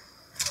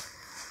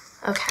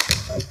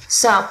 Okay,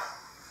 so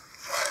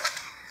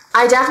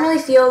I definitely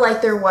feel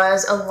like there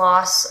was a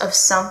loss of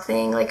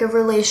something, like a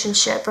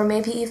relationship, or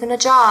maybe even a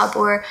job,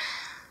 or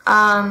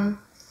the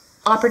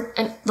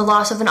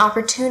loss of an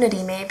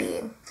opportunity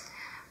maybe.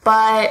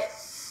 But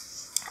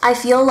I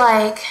feel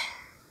like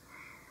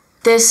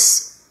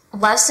this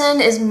lesson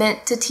is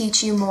meant to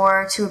teach you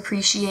more to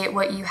appreciate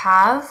what you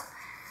have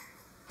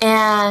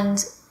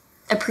and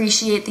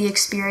appreciate the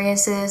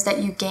experiences that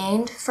you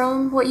gained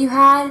from what you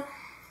had,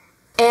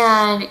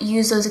 and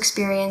use those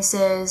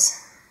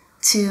experiences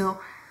to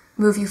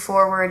move you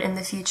forward in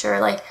the future.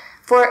 Like,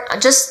 for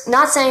just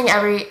not saying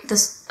I'm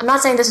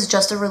not saying this is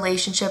just a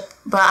relationship,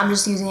 but I'm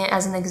just using it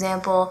as an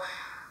example.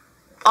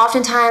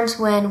 Oftentimes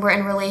when we're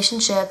in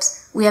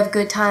relationships, we have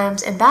good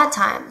times and bad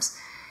times.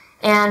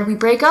 And we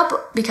break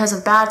up because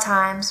of bad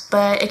times,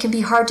 but it can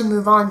be hard to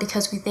move on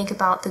because we think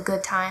about the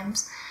good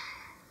times.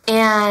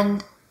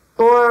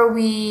 Or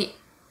we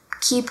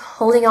keep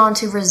holding on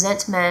to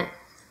resentment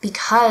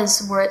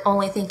because we're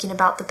only thinking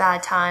about the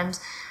bad times.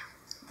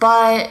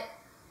 But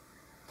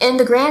in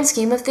the grand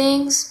scheme of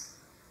things,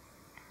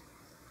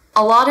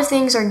 a lot of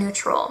things are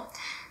neutral.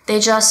 They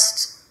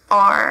just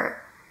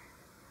are.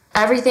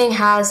 Everything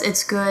has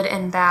its good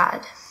and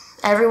bad.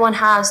 Everyone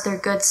has their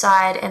good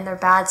side and their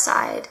bad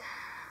side.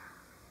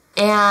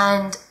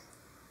 And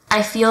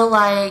I feel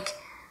like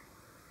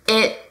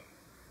it's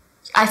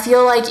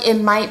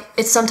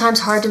sometimes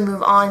hard to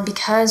move on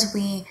because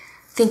we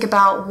think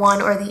about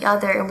one or the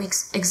other and we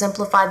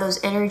exemplify those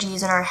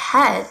energies in our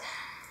head.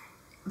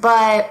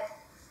 But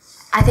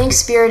I think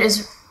Spirit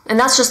is, and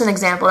that's just an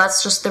example,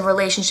 that's just the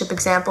relationship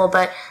example,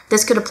 but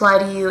this could apply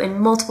to you in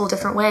multiple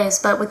different ways.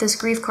 But with this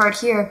grief card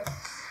here,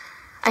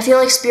 I feel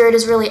like Spirit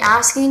is really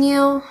asking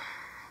you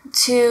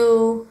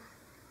to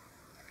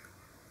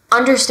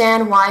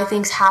understand why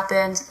things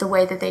happened the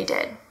way that they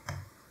did,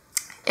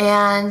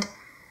 and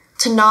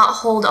to not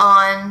hold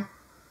on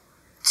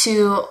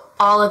to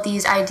all of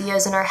these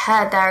ideas in our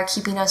head that are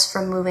keeping us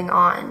from moving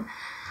on.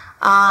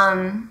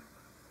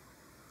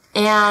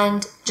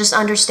 And just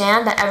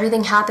understand that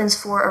everything happens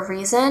for a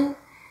reason,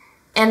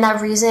 and that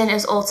reason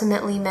is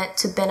ultimately meant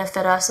to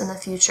benefit us in the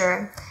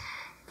future.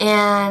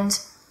 And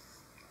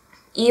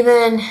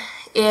even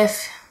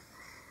if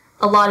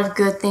a lot of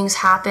good things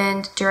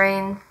happened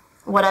during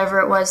whatever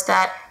it was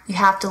that you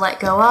have to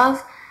let go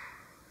of,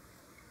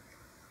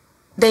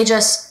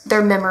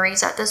 they're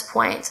memories at this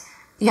point.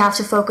 You have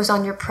to focus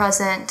on your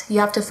present. You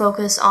have to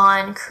focus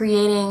on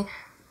creating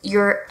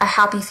a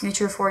happy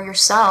future for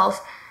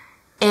yourself,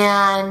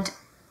 and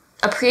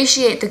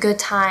appreciate the good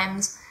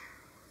times,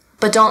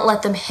 but don't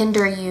let them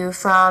hinder you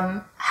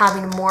from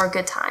having more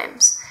good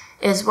times,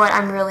 is what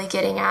I'm really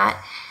getting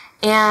at.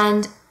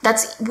 And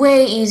that's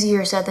way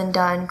easier said than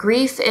done.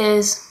 Grief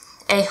is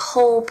a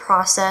whole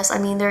process. I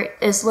mean, there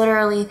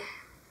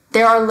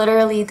are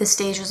literally the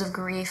stages of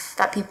grief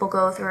that people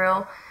go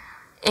through,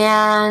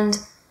 and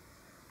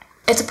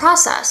it's a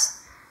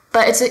process,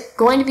 but it's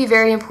going to be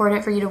very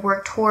important for you to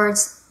work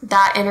towards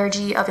that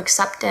energy of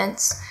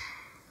acceptance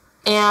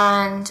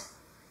and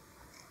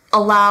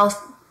allow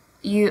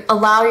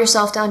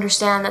yourself to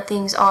understand that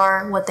things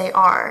are what they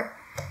are,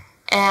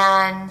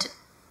 and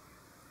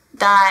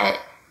that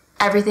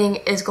everything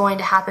is going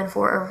to happen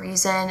for a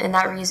reason, and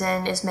that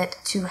reason is meant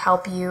to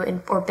help you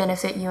or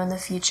benefit you in the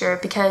future,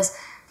 because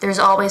there's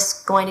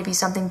always going to be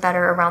something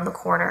better around the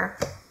corner.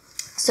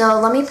 So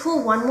let me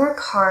pull one more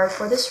card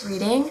for this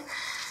reading.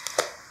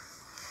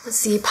 Let's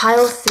see,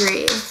 pile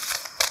 3.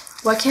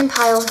 What can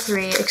pile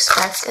 3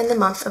 expect in the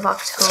month of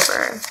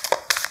October?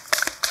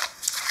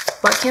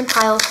 What can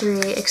pile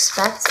 3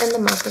 expect in the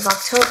month of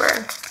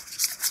October?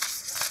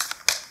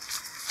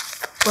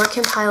 What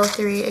can pile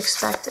 3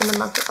 expect in the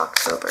month of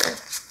October?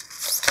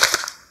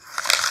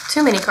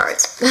 Too many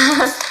cards.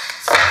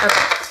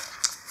 Okay.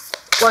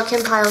 What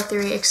can pile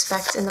 3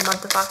 expect in the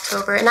month of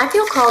October? And I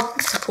feel called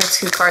to pull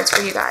 2 cards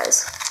for you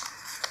guys.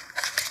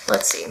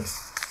 Let's see.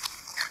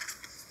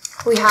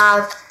 We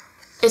have,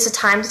 it's a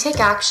time to take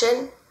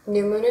action,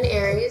 new moon in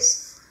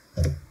Aries.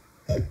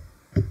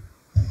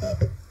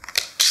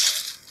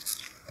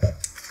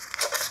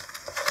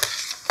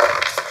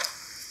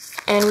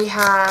 And we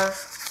have,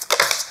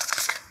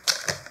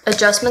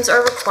 adjustments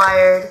are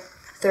required,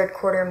 third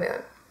quarter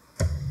moon.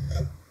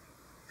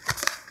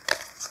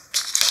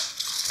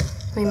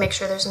 Let me make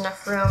sure there's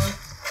enough room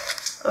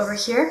over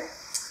here.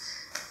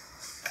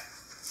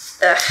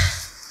 Ugh.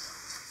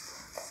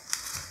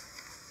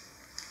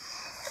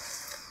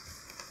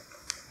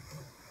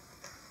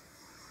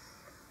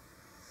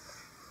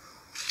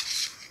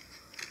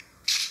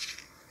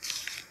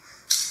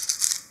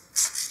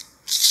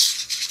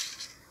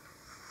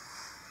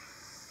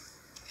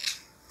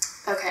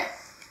 Okay,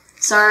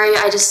 sorry,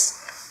 I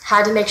just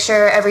had to make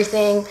sure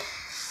everything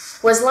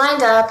was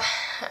lined up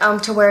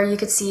to where you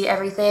could see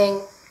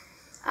everything,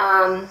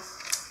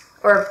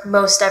 or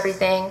most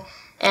everything,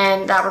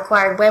 and that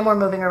required way more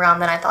moving around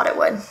than I thought it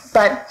would.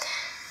 But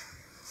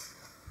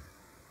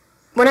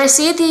when I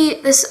see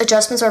this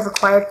adjustments are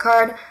required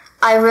card,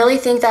 I really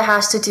think that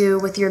has to do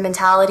with your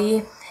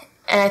mentality,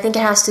 and I think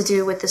it has to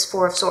do with this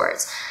Four of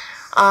Swords.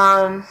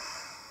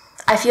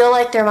 I feel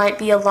like there might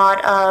be a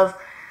lot of,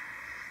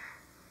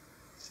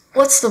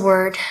 what's the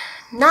word?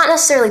 Not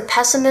necessarily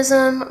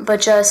pessimism,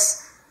 but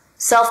just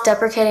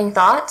self-deprecating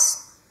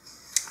thoughts.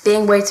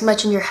 Being way too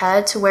much in your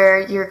head to where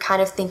you're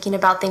kind of thinking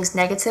about things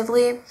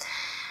negatively.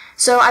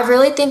 So I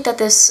really think that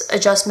this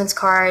adjustments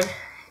card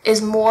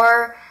is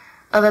more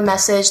of a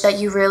message that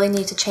you really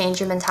need to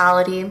change your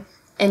mentality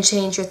and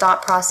change your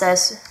thought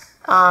process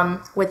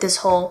with this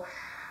whole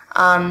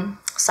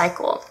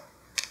cycle.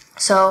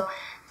 So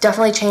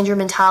definitely change your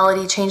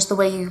mentality, change the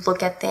way you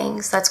look at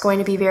things. That's going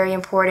to be very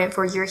important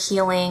for your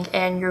healing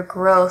and your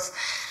growth.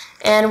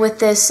 And with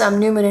this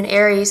new moon in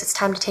Aries, it's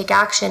time to take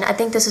action. I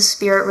think this is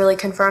Spirit really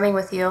confirming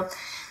with you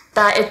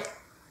that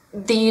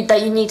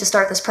that you need to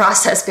start this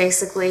process,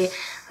 basically,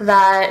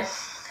 that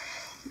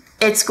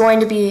it's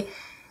going to be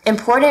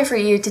important for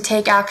you to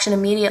take action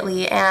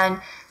immediately and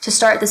to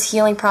start this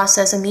healing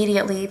process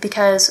immediately,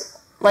 because,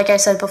 like I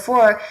said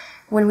before,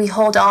 when we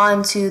hold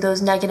on to those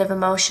negative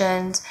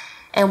emotions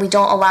and we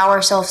don't allow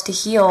ourselves to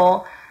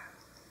heal,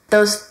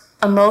 those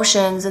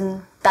emotions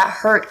and that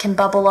hurt can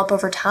bubble up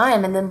over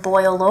time and then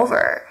boil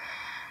over.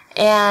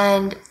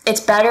 And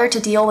it's better to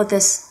deal with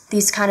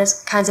these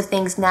kinds of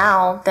things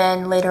now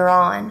than later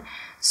on.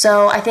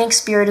 So I think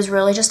Spirit is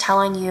really just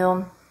telling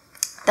you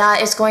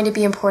that it's going to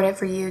be important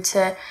for you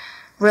to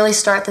really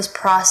start this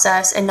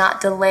process and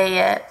not delay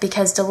it,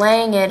 because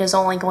delaying it is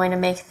only going to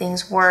make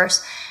things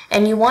worse.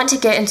 And you want to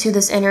get into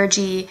this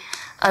energy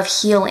of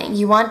healing.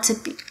 You want to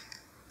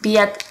be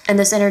in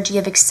this energy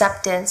of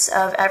acceptance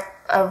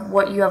of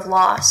what you have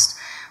lost.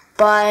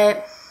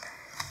 But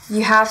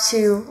you have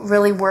to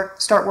really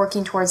start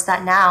working towards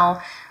that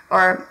now,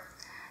 or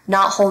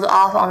not hold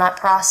off on that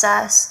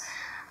process,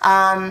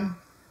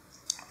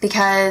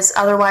 because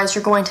otherwise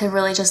you're going to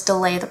really just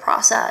delay the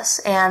process,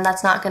 and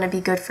that's not going to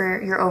be good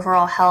for your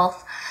overall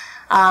health.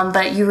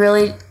 But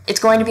it's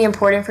going to be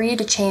important for you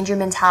to change your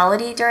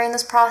mentality during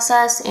this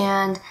process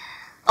and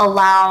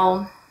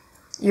allow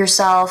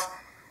yourself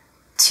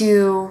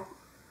to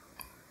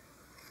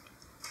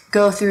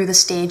go through the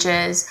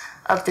stages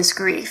of this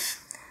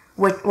grief,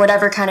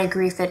 whatever kind of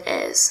grief it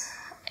is.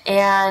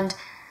 And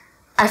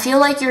I feel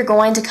like you're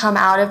going to come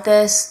out of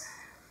this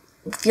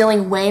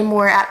feeling way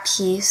more at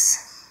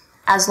peace,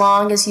 as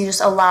long as you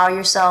just allow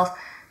yourself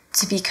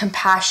to be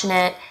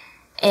compassionate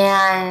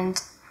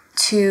and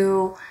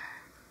to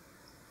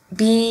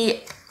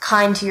be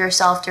kind to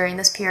yourself during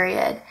this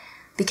period,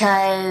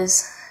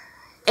 because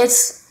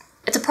it's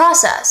a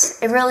process.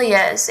 It really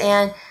is.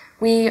 And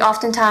we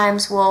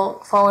oftentimes will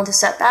fall into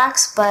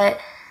setbacks, but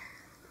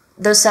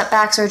those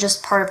setbacks are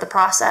just part of the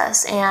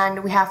process,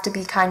 and we have to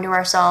be kind to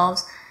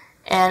ourselves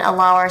and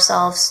allow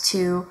ourselves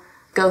to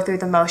go through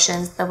the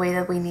motions the way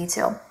that we need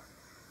to.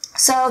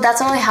 So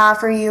that's all I have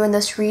for you in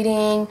this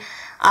reading.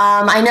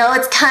 I know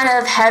it's kind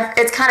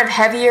of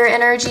heavier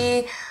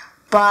energy,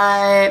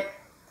 but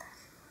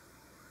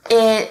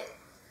it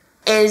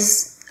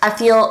is, I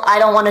feel I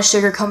don't want to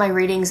sugarcoat my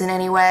readings in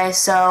any way,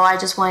 so I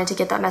just wanted to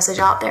get that message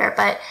out there.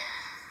 But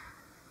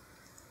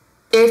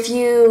if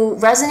you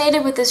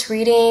resonated with this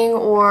reading,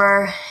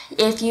 or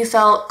if you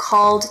felt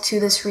called to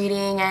this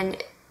reading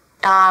and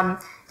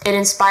it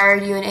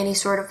inspired you in any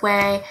sort of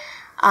way,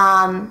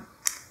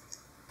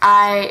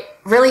 I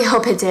really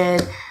hope it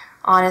did,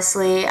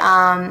 honestly.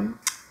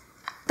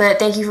 But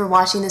thank you for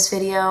watching this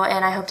video,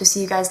 and I hope to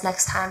see you guys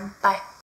next time. Bye.